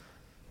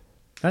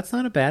 That's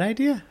not a bad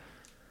idea.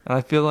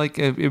 I feel like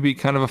it'd be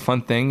kind of a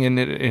fun thing, and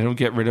it'll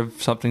get rid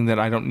of something that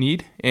I don't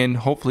need, and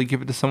hopefully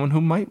give it to someone who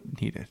might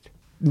need it.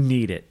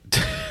 Need it.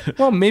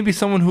 Well, maybe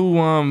someone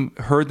who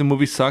heard the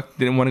movie sucked,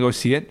 didn't want to go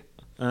see it.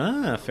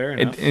 Fair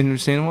enough. And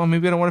saying, well,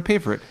 maybe I don't want to pay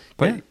for it.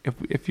 But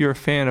if you're a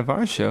fan of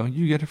our show,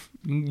 you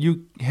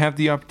have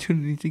the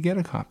opportunity to get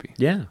a copy.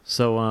 Yeah.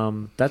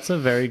 So that's a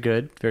very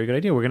good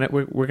idea. We're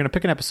gonna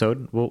pick an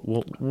episode.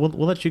 We'll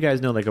let you guys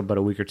know like about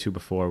a week or two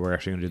before we're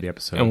actually gonna do the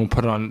episode, and we'll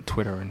put it on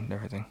Twitter and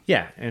everything.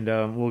 Yeah, and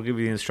we'll give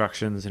you the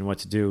instructions and what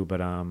to do.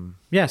 But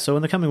yeah. So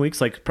in the coming weeks,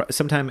 like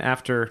sometime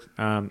after,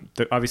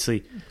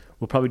 obviously,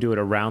 we'll probably do it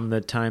around the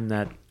time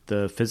that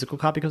the physical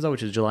copy comes out,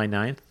 which is July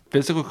 9th.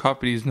 Physical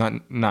copy is not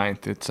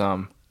 9th. It's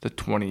the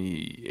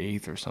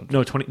 28th or something.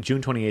 No, June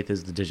 28th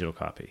is the digital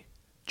copy.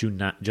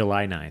 July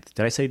 9th.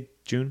 Did I say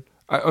June?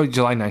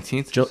 July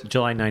 19th?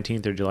 July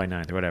 19th or July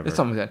 9th or whatever. It's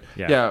something like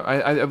that. Yeah,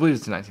 I believe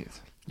it's the 19th.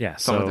 Yeah,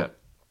 something so like that.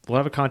 We'll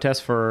have a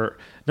contest for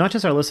not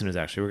just our listeners,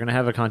 actually. We're going to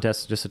have a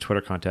contest, just a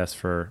Twitter contest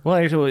for... Well,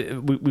 actually,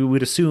 we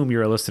would assume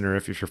you're a listener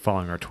if you're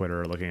following our Twitter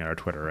or looking at our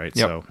Twitter, right?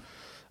 Yep. So,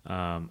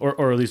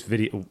 or at least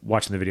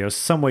watching the videos.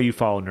 Some way you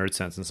follow Nerd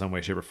Sense in some way,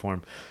 shape, or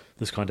form.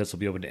 This contest will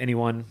be open to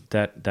anyone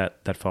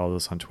that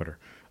follows us on Twitter.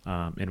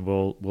 And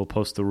we'll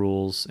post the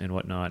rules and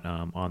whatnot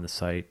on the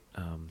site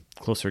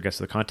closer it gets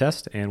to the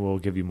contest, and we'll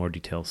give you more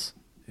details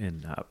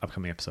in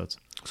upcoming episodes.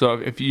 So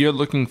if you're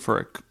looking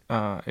for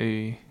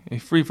a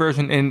free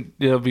version, and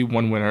there'll be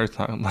one winner, it's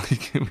not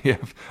like we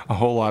have a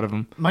whole lot of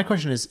them. My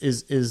question is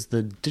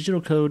the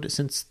digital code,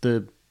 since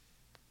the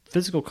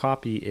physical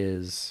copy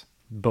is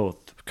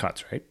both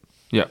cuts, right?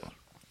 Yeah.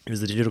 Is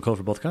the digital code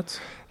for both cuts?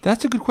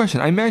 That's a good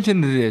question. I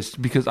imagine it is,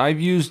 because I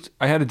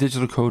had a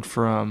digital code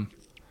for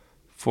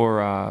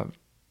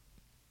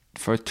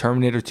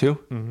Terminator 2,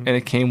 and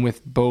it came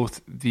with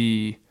both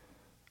the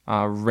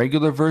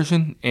regular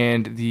version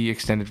and the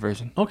extended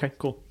version. Okay,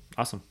 cool.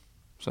 Awesome.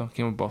 So it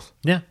came with both.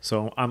 Yeah,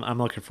 so I'm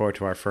looking forward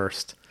to our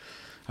first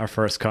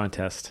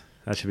contest.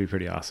 That should be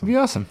pretty awesome. It'd be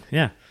awesome.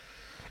 Yeah.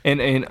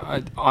 And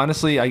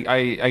honestly,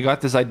 I got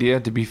this idea,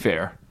 to be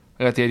fair.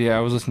 I got the idea. I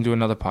was listening to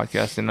another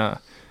podcast, and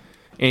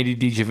Andy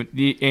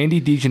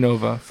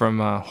DiGenova from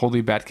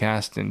Holy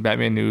Batcast and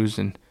Batman News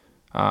and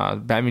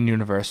Batman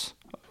Universe,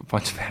 a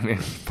bunch of Batman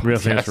podcasts. Real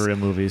fans for real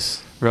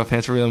movies. Real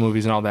fans for real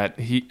movies and all that.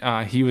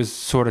 He was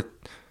sort of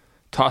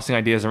tossing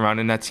ideas around,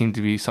 and that seemed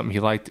to be something he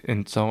liked.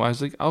 And so I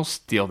was like, I'll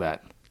steal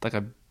that, like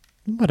a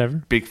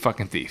whatever big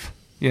fucking thief,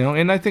 you know.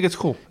 And I think it's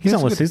cool. He's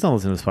not listening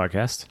to this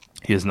podcast.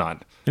 He is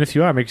not. And if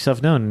you are, make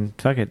yourself known.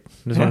 Fuck it.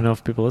 I just want to know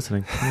if people are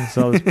listening. That's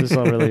all this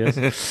all really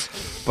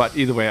is. But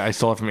either way, I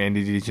stole it from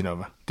Andy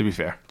DiGenova. To be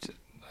fair,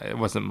 it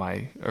wasn't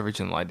my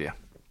original idea.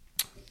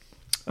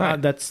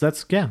 Right. That's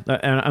yeah,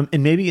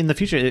 and maybe in the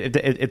future,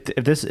 if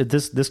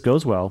this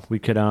goes well, we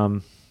could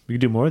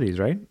do more of these,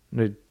 right?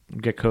 We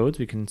get codes,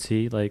 we can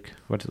see like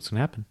what's gonna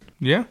happen.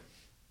 Yeah,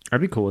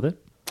 I'd be cool with it.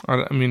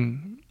 I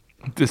mean,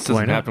 this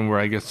doesn't happen where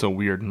I get so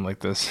weird and like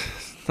this.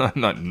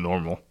 not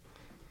normal.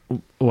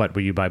 What?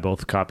 Will you buy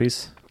both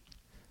copies?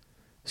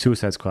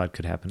 Suicide Squad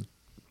could happen.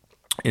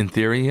 In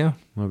theory, yeah.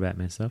 More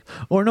Batman stuff,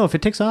 or no? If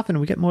it takes off and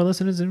we get more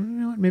listeners, you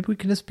know what, maybe we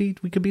could just be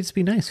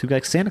nice. We got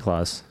like Santa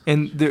Claus.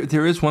 And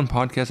there is one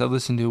podcast I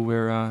listen to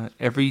where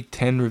every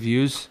 10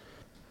 reviews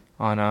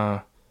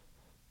on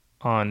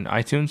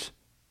iTunes,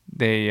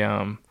 they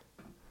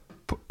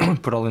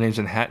put all the names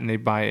in a hat and they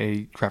buy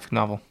a graphic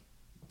novel.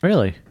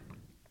 Really?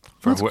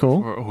 That's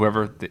cool. For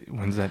whoever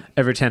wins that.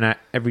 Every 10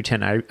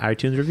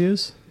 iTunes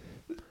reviews.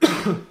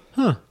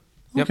 Huh.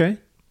 Yep. Okay.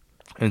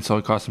 And so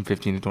it costs them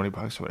 $15 to $20 or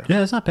whatever. Yeah,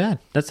 that's not bad.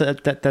 That's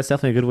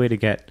definitely a good way to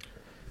get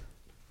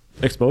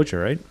exposure,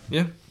 right?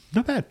 Yeah.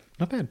 Not bad.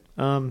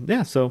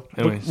 Yeah. So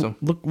anyway,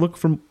 look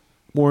for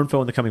more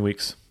info in the coming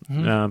weeks.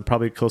 Mm-hmm.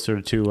 Probably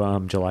closer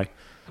to July.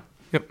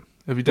 Yep.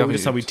 It'll be definitely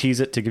just how we tease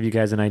it to give you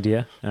guys an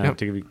idea. Yep.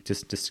 To give you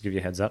just to give you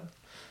a heads up.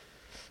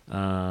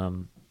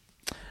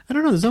 I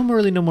don't know. There's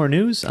no more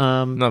news.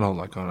 Not a whole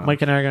lot going on.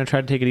 Mike and I are going to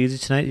try to take it easy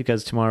tonight. You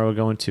guys tomorrow are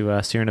going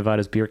to Sierra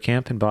Nevada's beer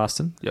camp in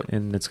Boston. Yep.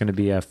 And it's going to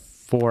be a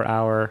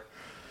 4-hour.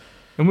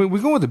 And we're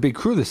going with a big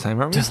crew this time,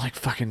 aren't we? There's like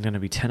fucking going to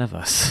be 10 of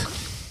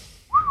us.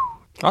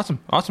 Awesome.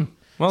 Well,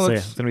 so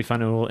it's going to be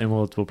fun, and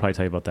we'll probably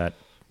tell you about that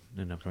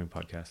in an upcoming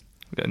podcast.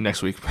 Yeah,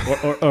 next week.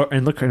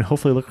 and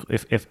hopefully look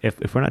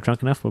if we're not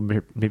drunk enough,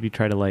 we'll maybe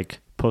try to like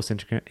post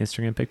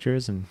Instagram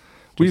pictures and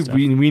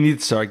we need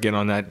to start getting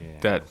on that. Yeah.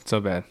 That so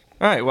bad.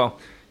 All right, well,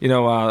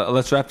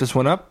 let's wrap this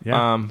one up.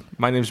 Yeah.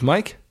 My name's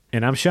Mike,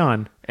 and I'm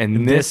Sean,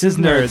 and this is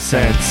Nerd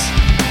Sense.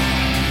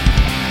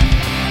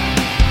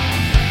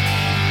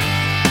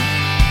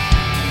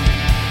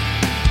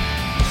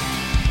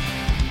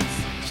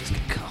 Just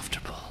get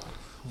comfortable.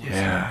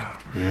 Yeah,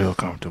 real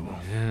comfortable.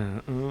 Yeah,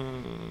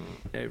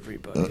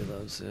 everybody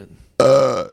loves it.